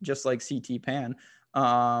Heritage, just like CT Pan.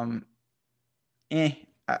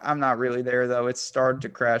 I'm not really there, though. It's started to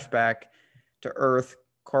crash back to earth.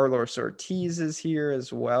 Carlos Ortiz is here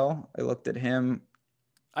as well. I looked at him.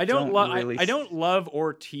 I don't love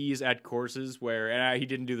Ortiz at courses where, and he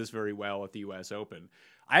didn't do this very well at the U.S. Open.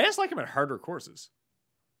 I just like him at harder courses.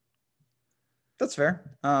 That's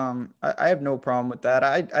fair. I have no problem with that.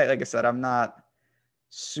 I like I said, I'm not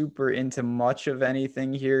super into much of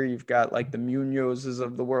anything here. You've got like the Munozes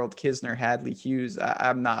of the world, Kisner, Hadley, Hughes.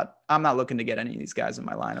 I'm not looking to get any of these guys in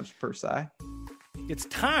my lineups per se. It's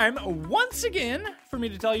time once again for me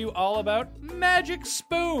to tell you all about Magic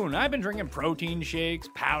Spoon. I've been drinking protein shakes,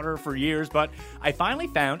 powder for years, but I finally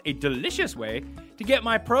found a delicious way to get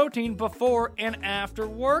my protein before and after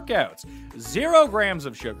workouts. 0 grams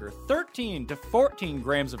of sugar, 13 to 14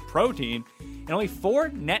 grams of protein, and only 4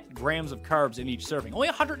 net grams of carbs in each serving. Only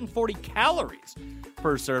 140 calories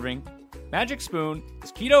per serving. Magic Spoon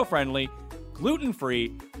is keto-friendly,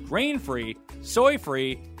 gluten-free, grain-free,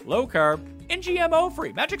 soy-free, low-carb, and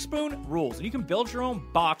GMO-free. Magic Spoon rules, and you can build your own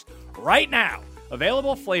box right now.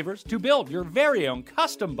 Available flavors to build your very own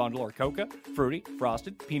custom bundle are coca, fruity,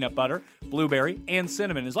 frosted, peanut butter, blueberry, and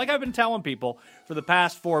cinnamon. It's like I've been telling people for the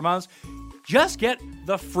past 4 months, just get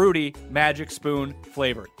the fruity Magic Spoon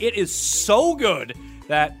flavor. It is so good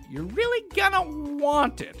that you're really gonna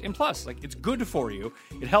want it. And plus, like, it's good for you.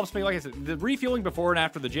 It helps me, like I said, the refueling before and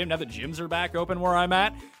after the gym, now that gyms are back open where I'm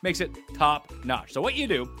at, makes it top notch. So what you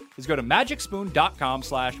do is go to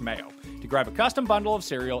magicspoon.com/mayo to grab a custom bundle of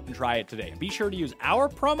cereal and try it today. And be sure to use our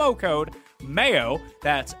promo code MAYO,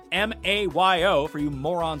 that's MAYO for you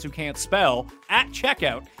morons who can't spell, at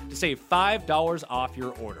checkout to save $5 off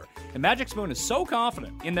your order. And Magic Spoon is so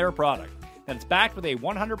confident in their product that it's backed with a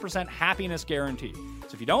 100% happiness guarantee.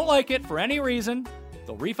 So if you don't like it for any reason,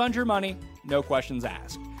 they'll refund your money, no questions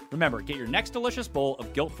asked. Remember, get your next delicious bowl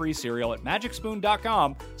of guilt-free cereal at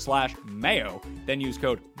magicspoon.com/mayo, then use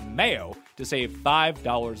code MAYO to save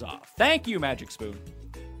 $5 off. Thank you, Magic Spoon,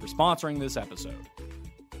 for sponsoring this episode.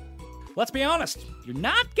 Let's be honest, you're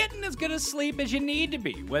not getting as good a sleep as you need to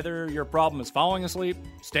be. Whether your problem is falling asleep,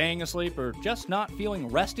 staying asleep, or just not feeling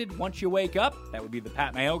rested once you wake up, that would be the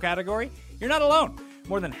Pat Mayo category, you're not alone.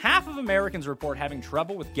 More than half of Americans report having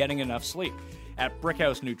trouble with getting enough sleep. At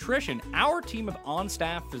Brickhouse Nutrition, our team of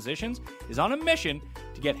on-staff physicians is on a mission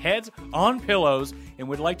to get heads on pillows and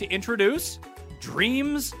would like to introduce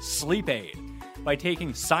Dreams Sleep Aid. By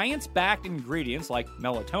taking science-backed ingredients like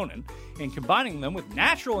melatonin and combining them with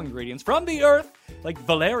natural ingredients from the earth like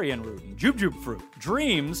valerian root and jujube fruit,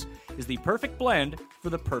 Dreams is the perfect blend for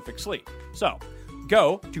the perfect sleep. So,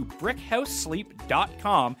 go to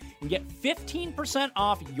brickhousesleep.com and get 15%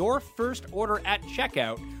 off your first order at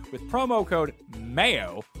checkout with promo code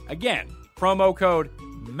MAYO. Again, promo code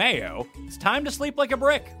MAYO. It's time to sleep like a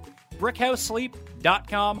brick.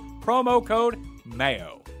 brickhousesleep.com, promo code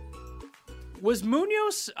MAYO. Was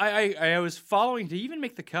Munoz, I was following, did he even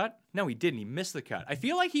make the cut? No, he didn't. He missed the cut. I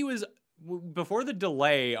feel like he was, before the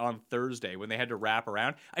delay on Thursday when they had to wrap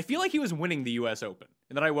around, I feel like he was winning the U.S. Open.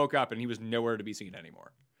 And then I woke up and he was nowhere to be seen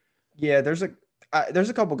anymore. Yeah, there's a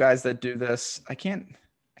couple guys that do this. I can't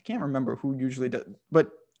remember who usually does,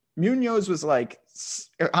 but Munoz was like,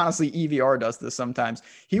 honestly, EVR does this sometimes.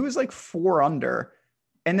 He was like 4 under,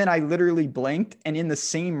 and then I literally blinked, and in the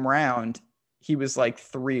same round, he was like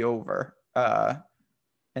 3 over.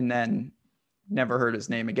 And then never heard his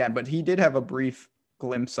name again, but he did have a brief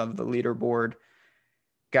glimpse of the leaderboard.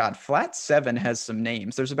 God, flat 7 has some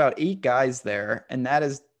names. There's about 8 guys there. And that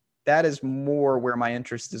is more where my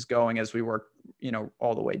interest is going as we work,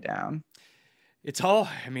 all the way down. It's all,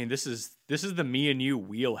 this is the me and you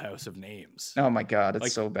wheelhouse of names. Oh my God.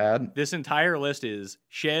 It's so bad. This entire list is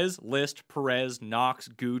Shez, List, Perez, Knox,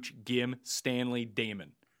 Gooch, Gim, Stanley,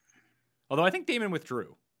 Damon. Although I think Damon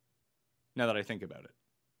withdrew. Now that I think about it,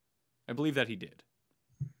 I believe that he did.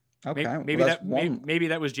 Okay, maybe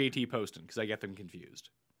that was JT Poston because I get them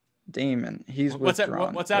confused. Damon, he's what's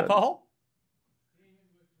withdrawn. What's that, Paul?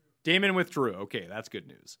 Damon withdrew. Okay, that's good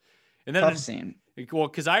news. And then tough scene. Well,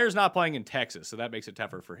 Kazire's not playing in Texas, so that makes it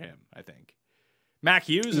tougher for him, I think. Mac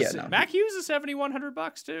Hughes is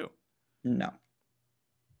 $7,100 too. No,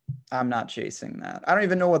 I'm not chasing that. I don't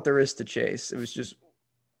even know what there is to chase. It was just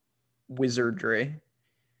wizardry.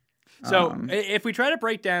 So if we try to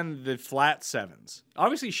break down the flat 7s,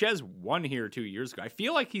 obviously Shez won here 2 years ago. I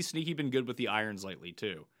feel like he's sneaky been good with the irons lately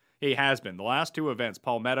too. He has been. The last 2 events,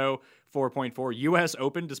 Palmetto 4.4, U.S.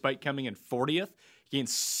 Open, despite coming in 40th, he gained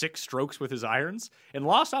 6 strokes with his irons and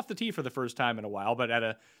lost off the tee for the first time in a while, but at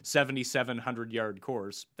a 7,700-yard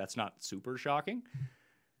course, that's not super shocking.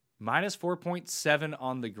 Minus 4.7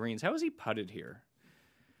 on the greens. How has he putted here?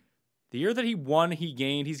 The year that he won, he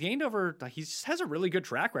gained over, he just has a really good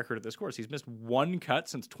track record at this course. He's missed one cut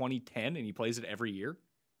since 2010, and he plays it every year.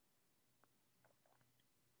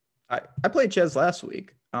 I played Ches last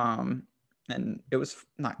week, and it was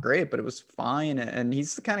not great, but it was fine. And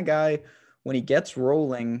he's the kind of guy, when he gets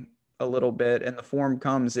rolling a little bit and the form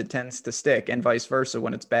comes, it tends to stick, and vice versa.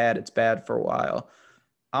 When it's bad for a while.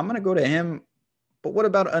 I'm going to go to him. But what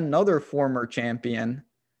about another former champion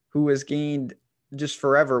who has gained just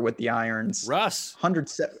forever with the irons? Russ.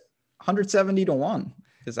 170 to 1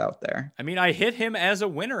 is out there. I mean, I hit him as a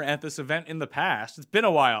winner at this event in the past. It's been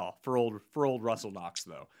a while for old Russell Knox,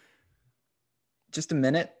 though. Just a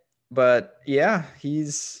minute. But yeah,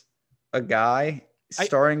 he's a guy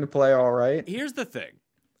starting to play all right. Here's the thing.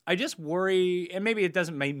 I just worry, and maybe it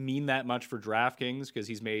doesn't mean that much for DraftKings because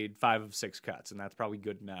he's made 5 of 6 cuts, and that's probably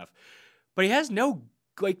good enough. But he has no,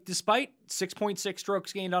 despite 6.6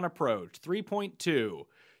 strokes gained on approach, 3.2,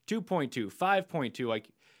 2.2, 5.2,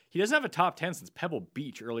 he doesn't have a top 10 since Pebble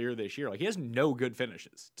Beach earlier this year. He has no good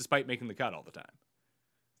finishes, despite making the cut all the time.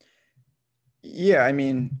 Yeah, I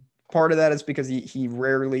mean, part of that is because he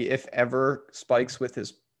rarely, if ever, spikes with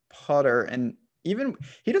his putter, and even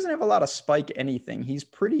he doesn't have a lot of spike anything. He's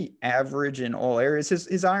pretty average in all areas.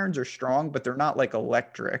 His irons are strong, but they're not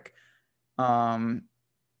electric.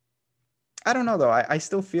 I don't know though. I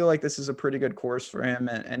still feel like this is a pretty good course for him,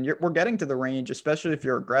 and we're getting to the range, especially if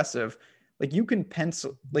you're aggressive. You can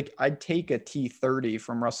pencil. I'd take a T30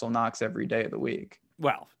 from Russell Knox every day of the week.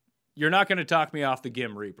 Well, you're not going to talk me off the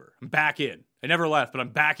Gim Reaper. I'm back in. I never left, but I'm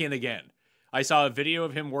back in again. I saw a video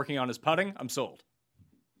of him working on his putting. I'm sold.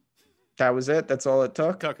 That was it. That's all it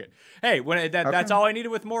took. Took it. Hey, that's all I needed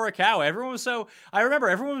with Morikawa. Everyone was so. I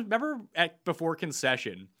remember before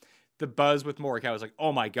concession, the buzz with Morikawa was like,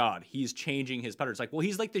 "Oh my God, he's changing his putter." It's like, well,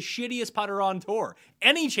 he's the shittiest putter on tour.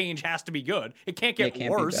 Any change has to be good. It can't get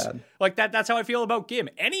worse. That's how I feel about Gim.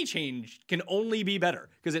 Any change can only be better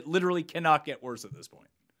because it literally cannot get worse at this point.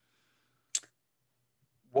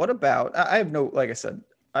 What about? I have no, like I said,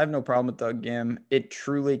 I have no problem with Doug Gim. It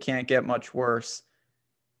truly can't get much worse.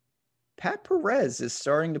 Pat Perez is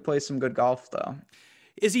starting to play some good golf, though.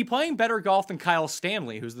 Is he playing better golf than Kyle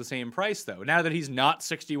Stanley, who's the same price, though? Now that he's not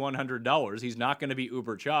 $6,100, he's not going to be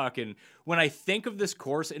uber chalk. And when I think of this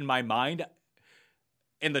course in my mind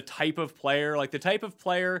and the type of player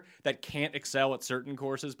that can't excel at certain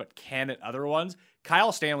courses but can at other ones,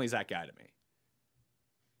 Kyle Stanley's that guy to me.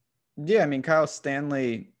 Yeah, I mean, Kyle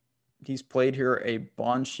Stanley, he's played here a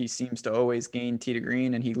bunch. He seems to always gain tee to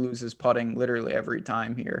green, and he loses putting literally every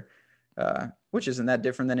time here. Which isn't that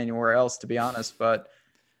different than anywhere else, to be honest. But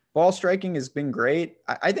ball striking has been great.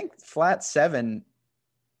 I think flat 7,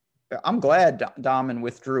 I'm glad Dahmen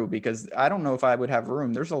withdrew because I don't know if I would have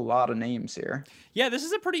room. There's a lot of names here. Yeah, this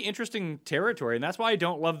is a pretty interesting territory, and that's why I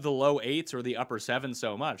don't love the low 8s or the upper 7s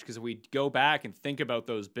so much, because if we go back and think about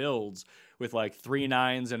those builds with 3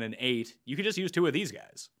 9s and an 8, you could just use 2 of these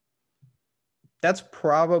guys. That's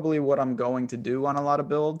probably what I'm going to do on a lot of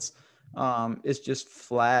builds. Is just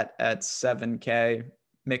flat at 7K,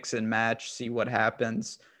 mix and match, see what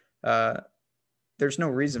happens. There's no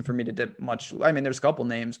reason for me to dip much. I mean, there's a couple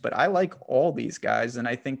names, but I like all these guys, and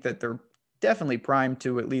I think that they're definitely primed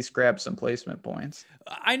to at least grab some placement points.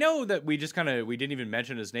 I know that we didn't even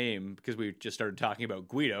mention his name because we just started talking about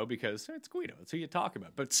Guido because it's Guido. That's who you talk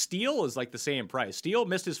about. But Steele is the same price. Steele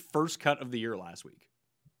missed his first cut of the year last week.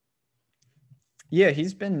 Yeah,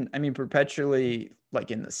 he's been, perpetually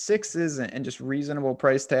in the 6s and just reasonable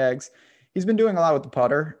price tags. He's been doing a lot with the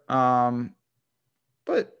putter.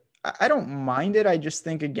 But I don't mind it. I just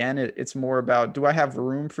think, again, it's more about, do I have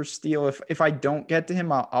room for Steele? If I don't get to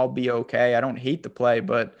him, I'll be okay. I don't hate the play,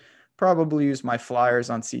 but probably use my flyers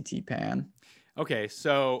on CT Pan. Okay,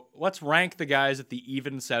 so let's rank the guys at the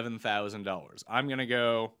even $7,000. I'm going to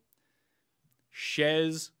go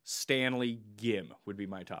Ches, Stanley, Gim would be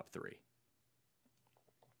my top 3.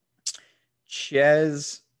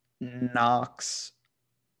 Ches, Knox,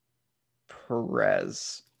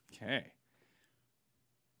 Perez. Okay.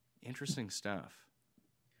 Interesting stuff.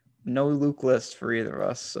 No Luke List for either of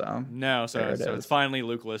us. So no, so it's finally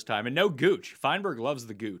Luke List time. And no Gooch. Feinberg loves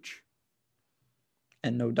the Gooch.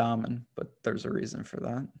 And no Dahmen, but there's a reason for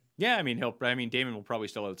that. Yeah, I mean, Damon will probably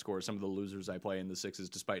still outscore some of the losers I play in the 6s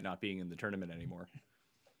despite not being in the tournament anymore.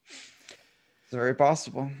 It's very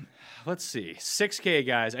possible. Let's see. 6K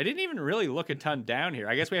guys. I didn't even really look a ton down here.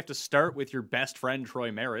 I guess we have to start with your best friend,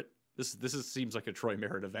 Troy Merritt. This seems like a Troy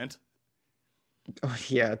Merritt event. Oh,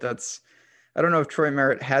 yeah, I don't know if Troy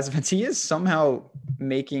Merritt has events. He is somehow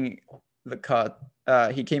making the cut.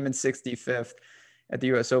 He came in 65th at the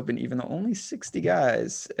U.S. Open, even though only 60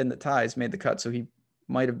 guys in the ties made the cut. So he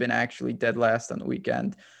might have been actually dead last on the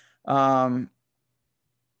weekend. I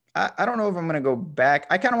don't know if I'm going to go back.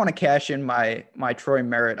 I kind of want to cash in my Troy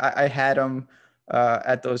Merritt. I had him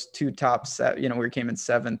at those two top set, where he came in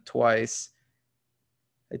seventh twice.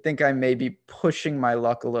 I think I may be pushing my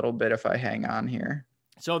luck a little bit if I hang on here.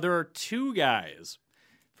 So there are two guys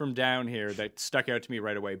from down here that stuck out to me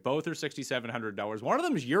right away. Both are $6,700. One of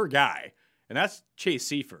them is your guy, and that's Chase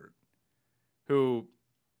Seifert, who,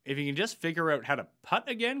 if you can just figure out how to putt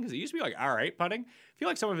again, because he used to be like all right putting, I feel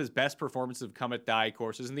like some of his best performances have come at die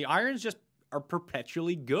courses, and the irons just are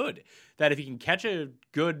perpetually good. That if you can catch a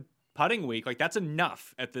good putting week, like that's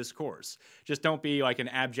enough at this course. Just don't be like an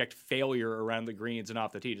abject failure around the greens and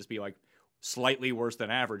off the tee. Just be like slightly worse than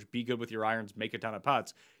average. Be good with your irons, make a ton of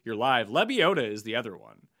putts. You're live. Lebioda is the other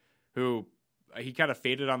one, who he kind of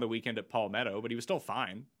faded on the weekend at Palmetto, but he was still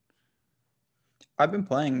fine. I've been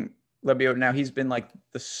playing Lebioda now. He's been like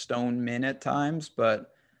the stone min at times,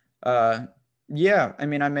 but yeah, I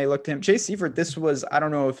mean, I may look to him. Chase Seifert, this was, I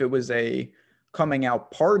don't know if it was a coming out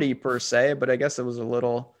party per se, but I guess it was a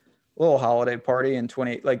little holiday party in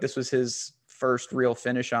 20. Like this was his first real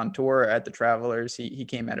finish on tour at the Travelers. He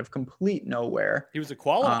came out of complete nowhere. He was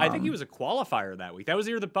I think he was a qualifier that week. That was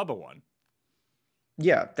the year that Bubba won.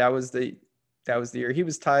 Yeah, that was the year he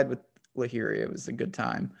was tied with Lahiri. It was a good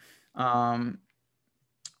time.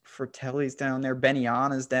 Fratelli's down there.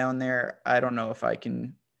 Benyon is down there. I don't know if I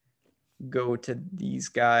can go to these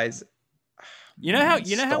guys. You know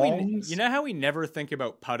how we never think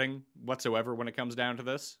about putting whatsoever when it comes down to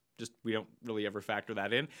this? Just we don't really ever factor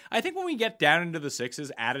that in. I think when we get down into the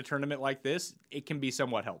sixes at a tournament like this, it can be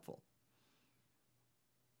somewhat helpful.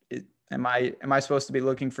 Am I supposed to be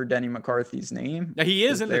looking for Denny McCarthy's name? Now, he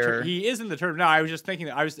is in the tournament. No, I was just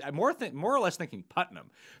thinking. I was more or less thinking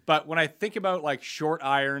Putnam. But when I think about like short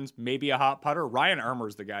irons, maybe a hot putter, Ryan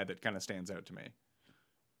Armour's the guy that kind of stands out to me.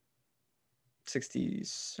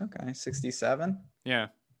 67. Yeah.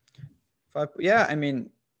 Yeah, I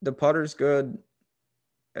mean the putter's good.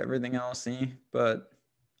 Everything else, but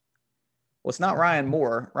it's not Ryan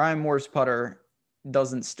Moore. Ryan Moore's putter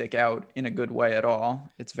doesn't stick out in a good way at all.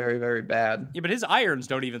 It's very, very bad. Yeah, but his irons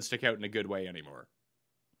don't even stick out in a good way anymore.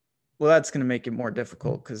 Well, that's going to make it more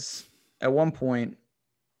difficult because at one point,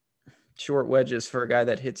 short wedges for a guy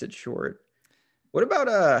that hits it short. What about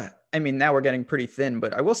I mean, now we're getting pretty thin,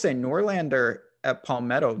 but I will say Norlander at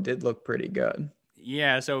Palmetto did look pretty good.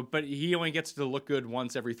 Yeah, but he only gets to look good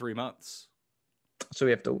once every 3 months. So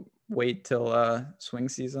we have to wait till swing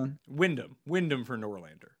season. Wyndham for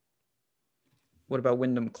Norlander. What about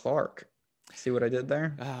Wyndham Clark? See what I did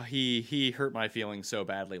there? He hurt my feelings so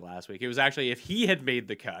badly last week. It was actually if he had made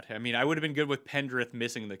the cut. I mean, I would have been good with Pendrith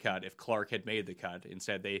missing the cut if Clark had made the cut.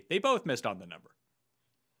 Instead, they both missed on the number.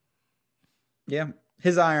 Yeah,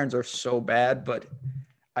 his irons are so bad, but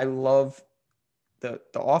I love the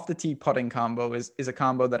off the tee putting combo is a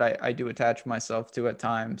combo that I do attach myself to at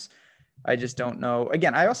times. I just don't know.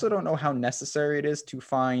 Again, I also don't know how necessary it is to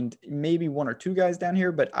find maybe one or two guys down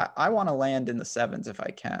here, but I want to land in the sevens if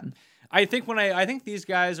I can. I think I think these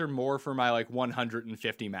guys are more for my like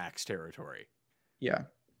 150 max territory. Yeah.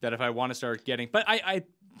 That if I want to start getting, but I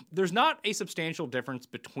there's not a substantial difference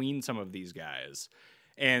between some of these guys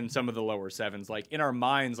and some of the lower sevens. Like in our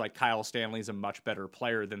minds, like Kyle Stanley's a much better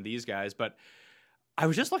player than these guys, but I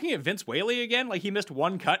was just looking at Vince Whaley again. Like he missed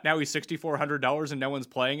one cut. Now he's $6,400 and no one's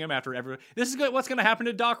playing him after every. This is what's going to happen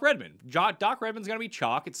to Doc Redman. Doc Redman's going to be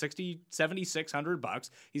chalk at $7,600.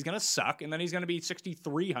 He's going to suck. And then he's going to be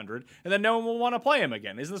 $6,300. And then no one will want to play him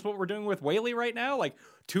again. Isn't this what we're doing with Whaley right now? Like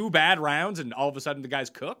 2 bad rounds and all of a sudden the guy's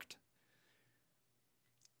cooked.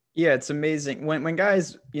 Yeah. It's amazing when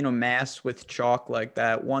guys, mass with chalk like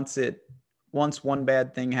that, once one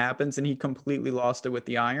bad thing happens and he completely lost it with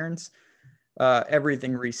the irons,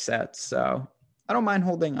 everything resets. So I don't mind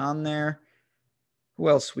holding on there. Who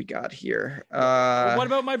else we got here? What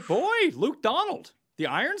about my boy, Luke Donald? The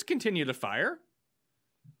irons continue to fire.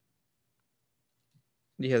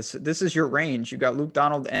 Yes, this is your range. You got Luke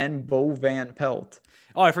Donald and Bo Van Pelt.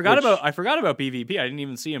 Oh, I forgot about BVP. I didn't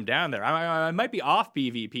even see him down there. I might be off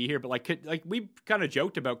BVP here, but like we kind of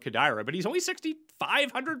joked about Kadira, but he's only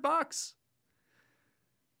 $6,500.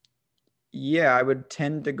 Yeah, I would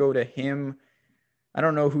tend to go to him. I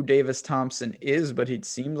don't know who Davis Thompson is, but it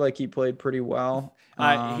seemed like he played pretty well.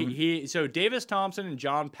 So Davis Thompson and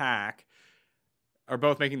John Pack are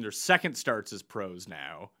both making their second starts as pros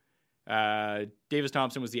now. Davis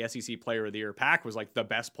Thompson was the SEC Player of the Year. Pack was like the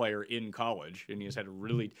best player in college, and he just had a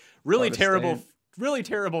really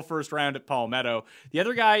terrible first round at Palmetto. The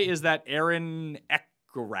other guy is that Aaron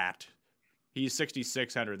Eckrat. He's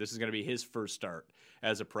 6,600. This is going to be his first start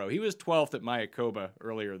as a pro. He was 12th at Mayakoba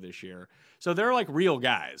earlier this year. So they're like real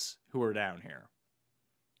guys who are down here.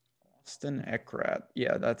 Austin Eckrat.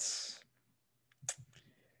 Yeah, that's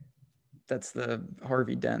the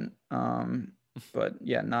Harvey Dent. But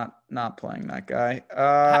yeah, not playing that guy.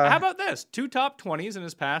 How about this? 2 top 20s in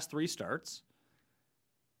his past 3 starts.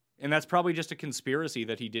 And that's probably just a conspiracy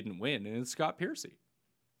that he didn't win. And it's Scott Piercy.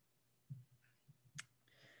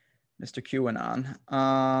 Mr.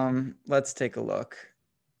 QAnon. Let's take a look.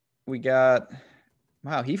 We got,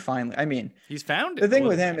 wow, he finally, I mean, he's found it. The thing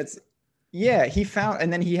with him, he found,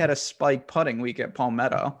 and then he had a spike putting week at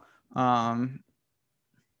Palmetto. God,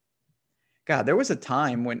 there was a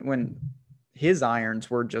time when his irons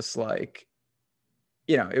were just like,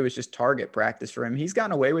 it was just target practice for him. He's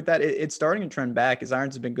gotten away with that. It's starting to trend back. His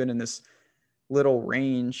irons have been good in this little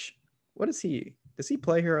range. What is he? Does he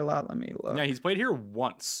play here a lot? Let me look. Yeah, he's played here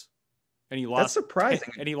once. And he lost. That's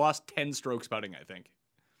surprising. And he lost 10 strokes putting, I think.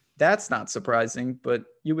 That's not surprising, but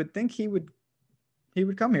you would think he would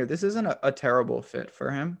come here. This isn't a terrible fit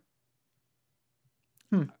for him.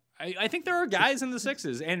 I think there are guys in the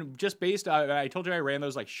 6s, and just based I told you I ran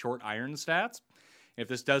those like short iron stats. If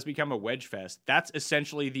this does become a wedge fest, that's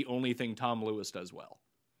essentially the only thing Tom Lewis does well.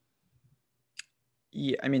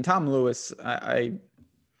 Yeah, I mean, Tom Lewis,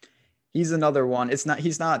 he's another one.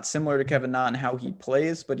 He's not similar to Kevin Na in how he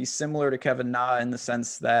plays, but he's similar to Kevin Na in the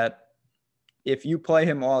sense that if you play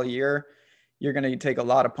him all year, you're going to take a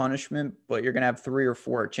lot of punishment, but you're going to have 3 or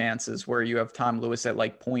 4 chances where you have Tom Lewis at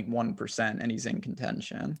like 0.1% and he's in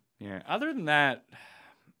contention. Yeah. Other than that,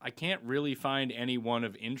 I can't really find anyone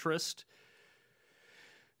of interest.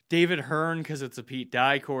 David Hearn, because it's a Pete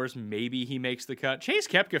Dye course, maybe he makes the cut. Chase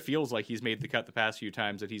Koepka feels like he's made the cut the past few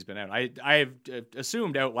times that he's been out. I have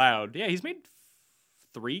assumed out loud, yeah, he's made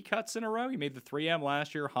 3 cuts in a row. He made the 3M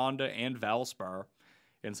last year, Honda and Valspar,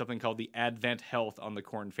 in something called the Advent Health on the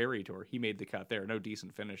Corn Ferry Tour. He made the cut there. No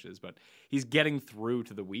decent finishes, but he's getting through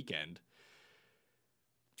to the weekend.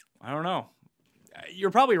 I don't know.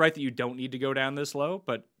 You're probably right that you don't need to go down this low,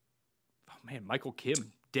 but, oh man, Michael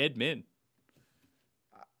Kim, dead min.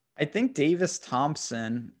 I think Davis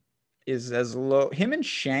Thompson is as low. Him and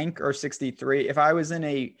Shank are 63. If I was in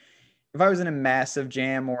a massive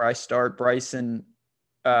jam where I start Bryson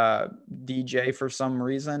DJ for some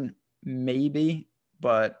reason, maybe,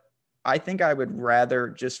 but I think I would rather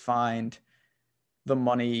just find the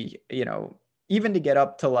money, even to get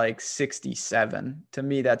up to like 67. To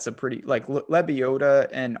me, that's a pretty, like Lebioda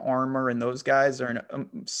and Armour and those guys are in a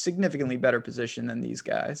significantly better position than these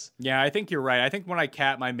guys. Yeah, I think you're right. I think when I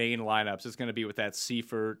cap my main lineups, it's going to be with that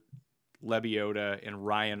Seifert, Lebioda, and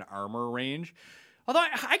Ryan Armour range. Although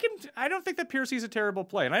I don't think that Piercy's a terrible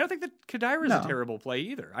play, and I don't think that Kadira's a terrible play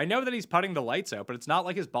either. I know that he's putting the lights out, but it's not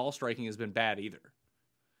like his ball striking has been bad either.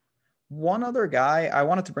 One other guy, I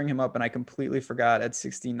wanted to bring him up and I completely forgot at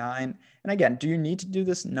 69. And again, do you need to do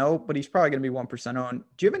this? No, but he's probably going to be 1% owned.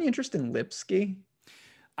 Do you have any interest in Lipsky?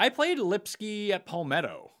 I played Lipsky at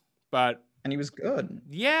Palmetto, and he was good.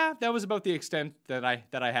 Yeah, that was about the extent that I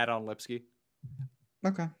had on Lipsky.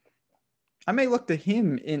 Okay. I may look to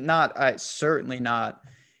him certainly not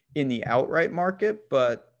in the outright market,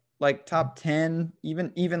 but like top 10,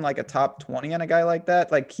 even like a top 20 on a guy like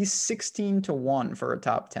that. Like he's 16-1 for a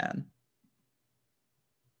top 10.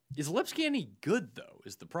 Is Lipsky any good though,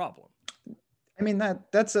 is the problem. I mean,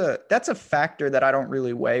 that's a factor that I don't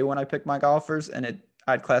really weigh when I pick my golfers, and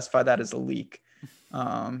I'd classify that as a leak.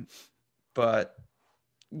 But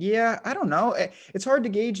yeah, I don't know. It's hard to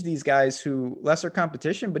gauge these guys who lesser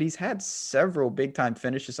competition, but he's had several big time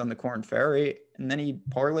finishes on the Corn Ferry, and then he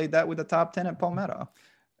parlayed that with a top 10 at Palmetto.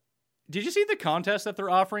 Did you see the contest that they're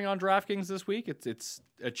offering on DraftKings this week? It's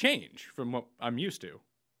a change from what I'm used to.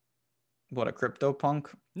 What, a CryptoPunk?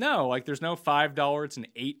 No, like there's no $5. It's an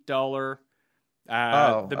 $8.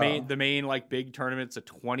 The main like big tournament's a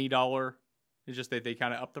 $20. It's just that they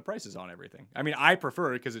kind of up the prices on everything. I mean, I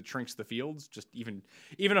prefer it because it shrinks the fields. Just even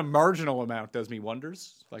a marginal amount does me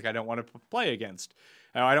wonders. Like I don't want to play against.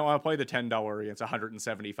 I don't want to play the $10 against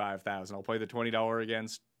 175,000. I'll play the $20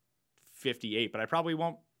 against 58, but I probably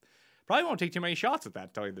won't take too many shots at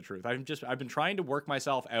that, to tell you the truth. I've been trying to work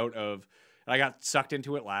myself out of, and I got sucked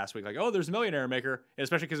into it last week. Like, oh, there's a Millionaire Maker,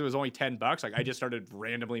 especially because it was only $10. Like, I just started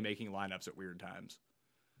randomly making lineups at weird times.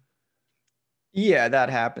 Yeah, that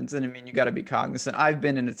happens. And I mean, you got to be cognizant. I've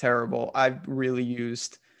been I've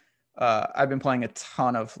been playing a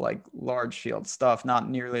ton of like large field stuff, not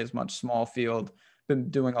nearly as much small field. Been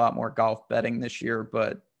doing a lot more golf betting this year,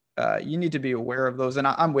 but you need to be aware of those. And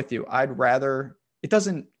I'm with you.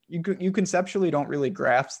 You conceptually don't really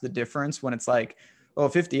grasp the difference when it's like well,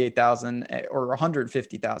 58,000 or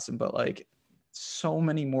 150,000, but like so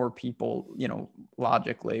many more people,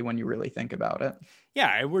 logically when you really think about it.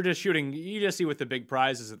 Yeah, we're just shooting. You just see what the big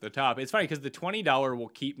prize is at the top. It's funny because the $20 will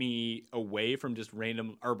keep me away from just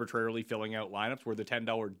random arbitrarily filling out lineups where the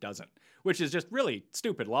 $10 doesn't, which is just really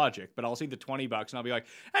stupid logic. But I'll see the $20 and I'll be like,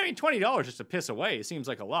 I mean, $20 just to piss away. It seems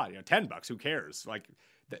like a lot. $10, who cares? Like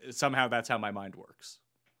somehow that's how my mind works.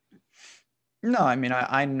 No, I mean,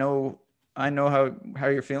 I know how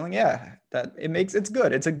you're feeling. Yeah, that it's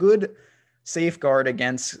good. It's a good safeguard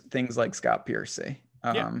against things like Scott Piercy.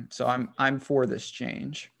 So I'm for this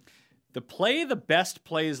change. The best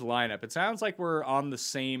plays lineup. It sounds like we're on the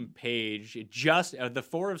same page. It just the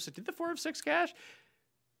 4 of 6. Did the 4 of 6 cash?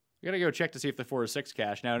 We gotta go check to see if the 4 of 6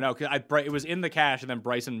 cash. No, because it was in the cash and then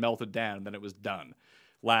Bryson melted down and then it was done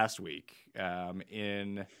last week.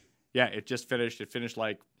 It just finished. It finished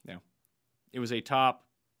like it was a top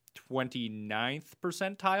 29th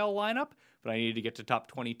percentile lineup, but I needed to get to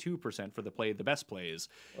top 22% for the best plays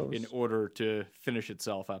in order to finish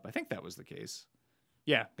itself up. I think that was the case.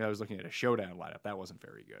 Yeah, I was looking at a showdown lineup. That wasn't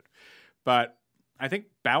very good. But I think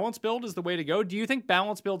balance build is the way to go. Do you think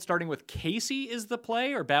balance build starting with Casey is the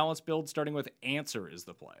play or balance build starting with Answer is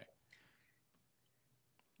the play?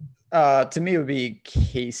 To me, it would be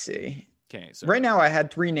Casey. Okay, so right now I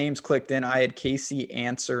had 3 names clicked in. I had Casey,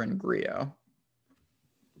 Answer, and Grio.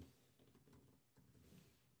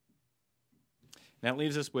 That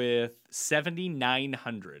leaves us with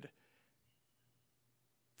 7,900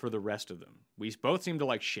 for the rest of them. We both seem to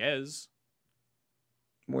like Chez.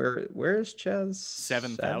 Where's Chez?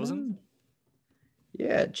 7,000?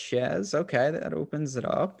 Yeah, Chez. Okay, that opens it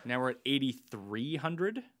up. Now we're at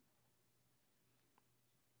 8,300.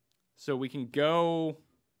 So we can go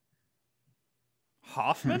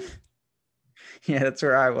Hoffman? Yeah, that's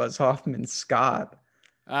where I was. Hoffman, Scott.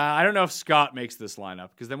 I don't know if Scott makes this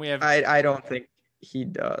lineup because then we have... I don't think he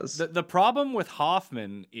does. The problem with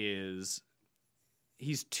Hoffman is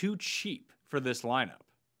he's too cheap for this lineup,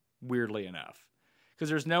 weirdly enough. Because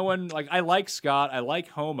there's no one... Like, I like Scott, I like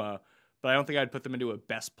Homa, but I don't think I'd put them into a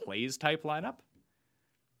best plays type lineup.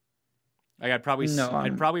 Like, I'd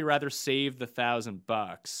probably rather save the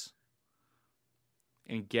 $1,000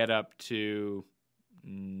 and get up to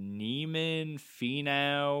Neiman,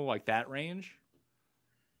 Finau, like that range.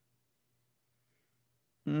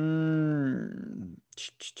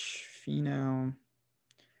 Finau.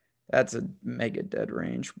 That's a mega dead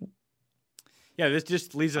range. Yeah, this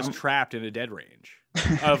just leaves us trapped in a dead range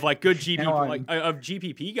of like good GPP, of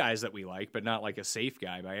GPP guys that we like, but not like a safe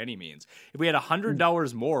guy by any means. If we had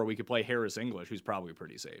 $100 more, we could play Harris English, who's probably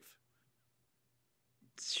pretty safe.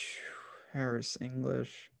 Harris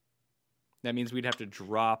English. That means we'd have to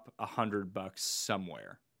drop $100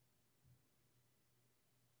 somewhere.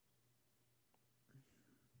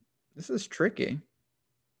 This is tricky.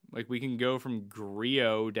 Like we can go from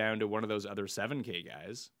Grio down to one of those other 7K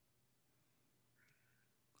guys.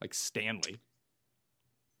 Like Stanley.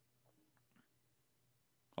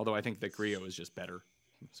 Although I think that Grio is just better.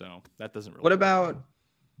 So that doesn't really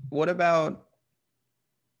What about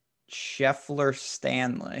Scheffler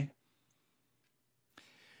Stanley?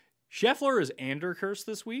 Scheffler is Anderkirst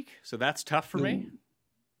this week, so that's tough for me.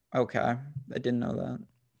 Okay. I didn't know that.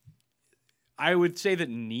 I would say that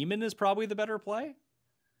Neiman is probably the better play.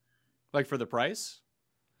 Like for the price.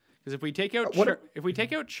 Because if we take out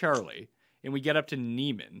Charlie and we get up to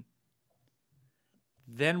Neiman,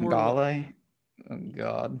 then we're Oh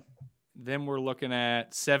God. Then we're looking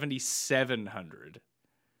at 7,700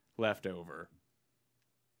 left over.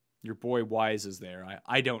 Your boy Wise is there.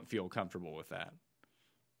 I don't feel comfortable with that.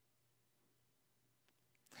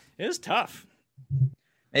 It is tough.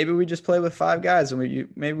 Maybe we just play with 5 guys and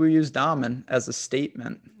maybe we use Dahmen as a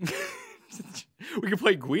statement. We can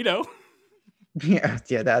play Guido. Yeah,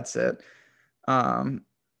 that's it. Yeah,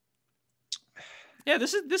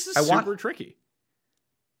 this is super tricky.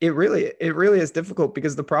 It really is difficult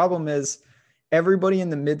because the problem is everybody in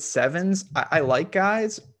the mid 7s. I like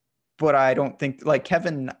guys, but I don't think like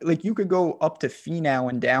Kevin. Like you could go up to Finau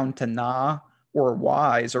and down to Na or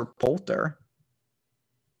Wise or Poulter.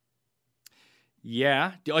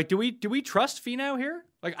 Yeah, like do we trust Finau here?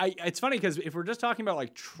 Like it's funny because if we're just talking about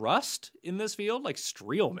like trust in this field, like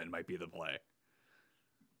Streelman might be the play,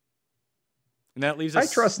 and that leaves us.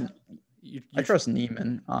 I trust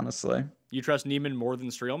Neiman, honestly. You trust Neiman more than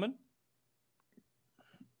Streelman?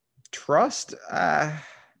 Trust? I'd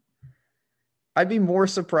be more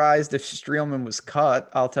surprised if Streelman was cut.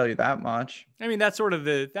 I'll tell you that much. I mean, that's sort of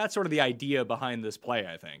the idea behind this play.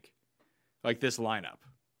 I think, like this lineup.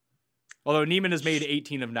 Although Neiman has made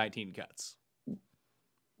 18 of 19 cuts.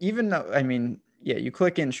 Even though, I mean, you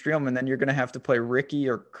click in Streelman, then you're going to have to play Ricky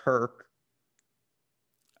or Kirk.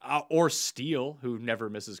 Or Steele, who never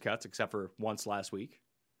misses cuts except for once last week.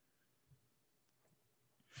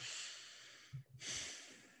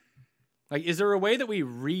 Like, is there a way that we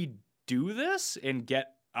redo this and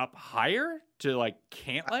get up higher to like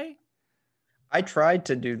Cantlay? I tried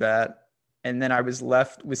to do that, and then I was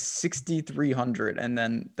left with 6,300, and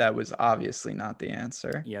then that was obviously not the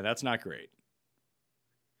answer. Yeah, that's not great.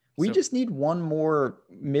 We just need one more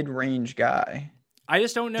mid-range guy. I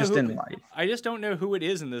just don't know. In life. I just don't know who it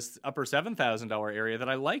is in this upper $7,000 area that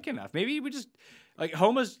I like enough. Maybe we just like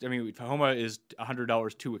Homa's. I mean, Homa is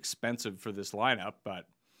 $100 too expensive for this lineup, but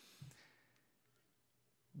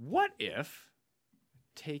what if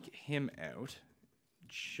take him out,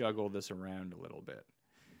 juggle this around a little bit?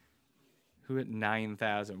 Who at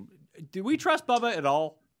 9,000? Do we trust Bubba at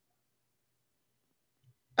all?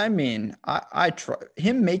 I mean, I try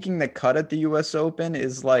him making the cut at the U.S. Open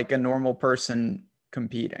is like a normal person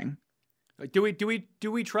competing. Like, do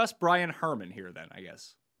we trust Brian Herman here then? I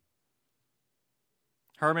guess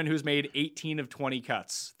Herman, who's made 18 of 20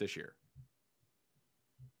 cuts this year.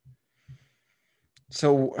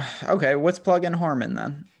 So, okay, let's plug in Harmon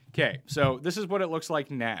then. Okay, so this is what it looks like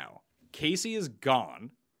now. Casey is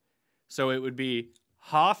gone, so it would be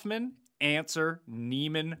Hoffman, Answer,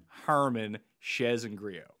 Neiman, Harmon, Shez, and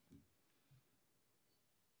Griot.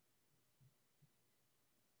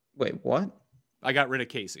 Wait, what? I got rid of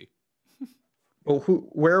Casey. Well,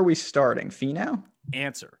 where are we starting? Finau?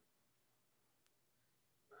 Answer.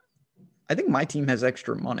 I think my team has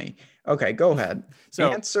extra money. Okay, go ahead. So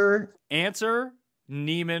Answer,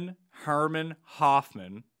 Neiman, Harmon,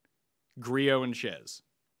 Hoffman, Griot, and Shez.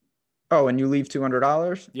 Oh, and you leave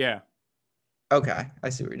 $200? Yeah. Okay, I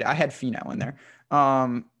see what you did. I had Finau in there.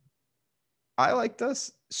 I like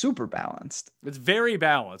this. Super balanced. It's very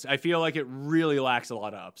balanced. I feel like it really lacks a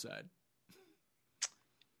lot of upside.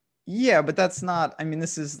 Yeah, but that's not, I mean,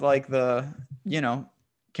 this is like the,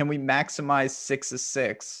 can we maximize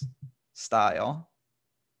 6-6 style?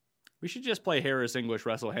 We should just play Harris English,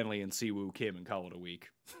 Russell Henley, and Siwoo Kim and call it a week.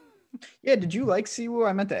 Yeah, did you like Siwoo?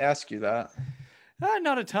 I meant to ask you that.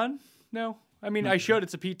 Not a ton. No. I mean, I showed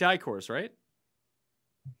it's a Pete Dye course, right?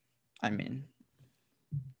 I mean,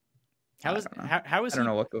 how is I don't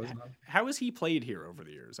know what goes on. How has he played here over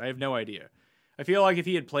the years? I have no idea. I feel like if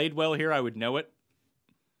he had played well here, I would know it.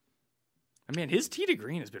 I mean, his tee to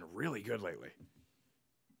green has been really good lately.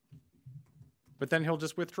 But then he'll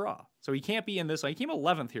just withdraw. So he can't be in this. He came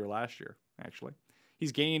 11th here last year, actually.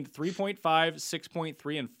 He's gained 3.5,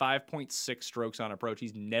 6.3, and 5.6 strokes on approach.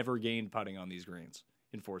 He's never gained putting on these greens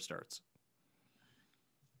in 4 starts.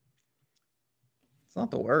 It's not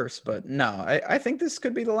the worst, but no, I think this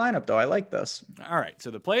could be the lineup, though. I like this. All right, so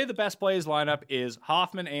the best plays lineup is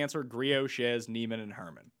Hoffman, Answer, Griot, Shez, Neiman, and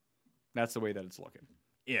Herman. That's the way that it's looking.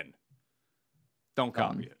 In. Don't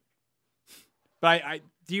copy it. But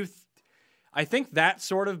I think that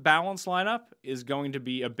sort of balanced lineup is going to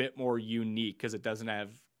be a bit more unique because it doesn't have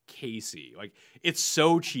Casey. Like, it's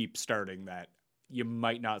so cheap starting that you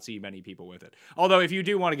might not see many people with it. Although, if you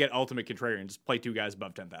do want to get ultimate contrarian, just play 2 guys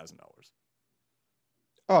above $10,000.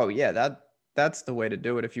 Oh, yeah, that's the way to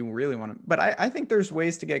do it if you really want to. But I think there's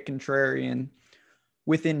ways to get contrarian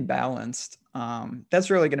within balanced. That's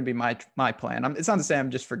really going to be my plan. It's not to say I'm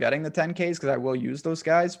just forgetting the 10Ks because I will use those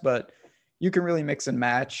guys, but you can really mix and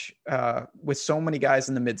match with so many guys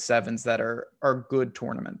in the mid 7s that are good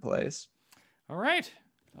tournament plays. All right.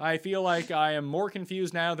 I feel like I am more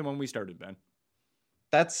confused now than when we started, Ben.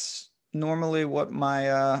 That's normally what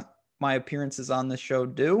my appearances on this show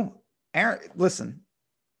do.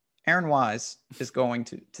 Aaron Wise is going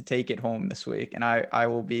to take it home this week, and I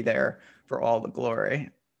will be there for all the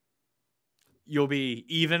glory. You'll be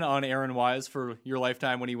even on Aaron Wise for your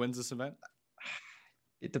lifetime when he wins this event?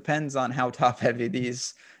 It depends on how top heavy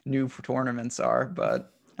these new tournaments are,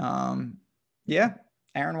 but yeah,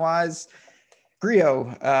 Aaron Wise,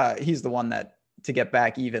 Griot, he's the one that to get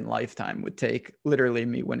back even lifetime would take literally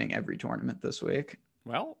me winning every tournament this week.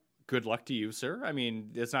 Well, good luck to you, sir. I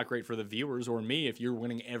mean, it's not great for the viewers or me if you're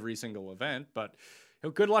winning every single event, but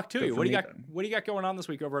good luck to you. What do you got going on this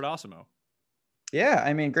week over at Osimo? Yeah,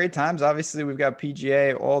 I mean, great times. Obviously, we've got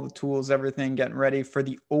PGA, all the tools, everything, getting ready for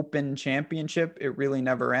the Open Championship. It really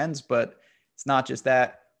never ends, but it's not just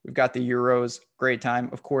that. We've got the Euros, great time.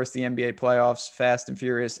 Of course, the NBA playoffs, fast and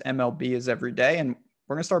furious. MLB is every day, and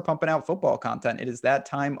we're going to start pumping out football content. It is that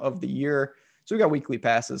time of the year. So we got weekly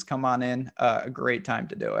passes. Come on in. A great time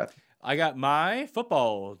to do it. I got my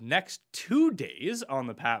football next 2 days on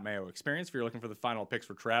the Pat Mayo Experience. If you're looking for the final picks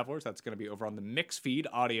for Travelers, that's going to be over on the Mix feed,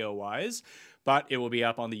 audio-wise, but it will be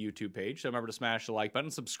up on the YouTube page. So remember to smash the like button,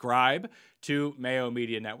 subscribe to Mayo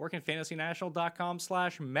Media Network, and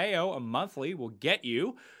fantasynational.com/Mayo. A monthly will get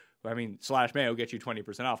you, /Mayo get you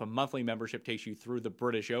 20% off. A monthly membership takes you through the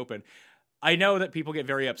British Open. I know that people get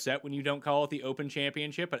very upset when you don't call it the Open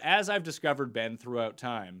Championship, but as I've discovered, Ben, throughout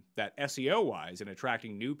time, that SEO-wise and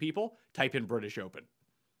attracting new people, type in British Open.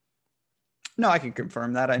 No, I can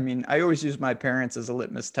confirm that. I mean, I always use my parents as a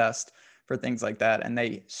litmus test for things like that, and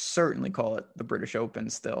they certainly call it the British Open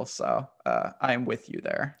still. So I am with you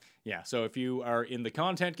there. Yeah, so if you are in the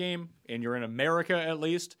content game and you're in America at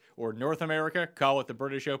least, or North America, call it the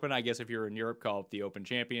British Open. I guess if you're in Europe, call it the Open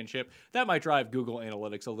Championship. That might drive Google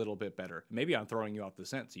Analytics a little bit better. Maybe I'm throwing you off the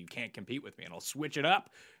scent so you can't compete with me, and I'll switch it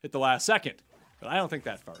up at the last second. But I don't think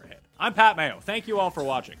that far ahead. I'm Pat Mayo. Thank you all for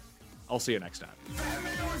watching. I'll see you next time. Pat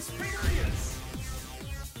Mayo Experience!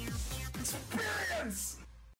 Experience!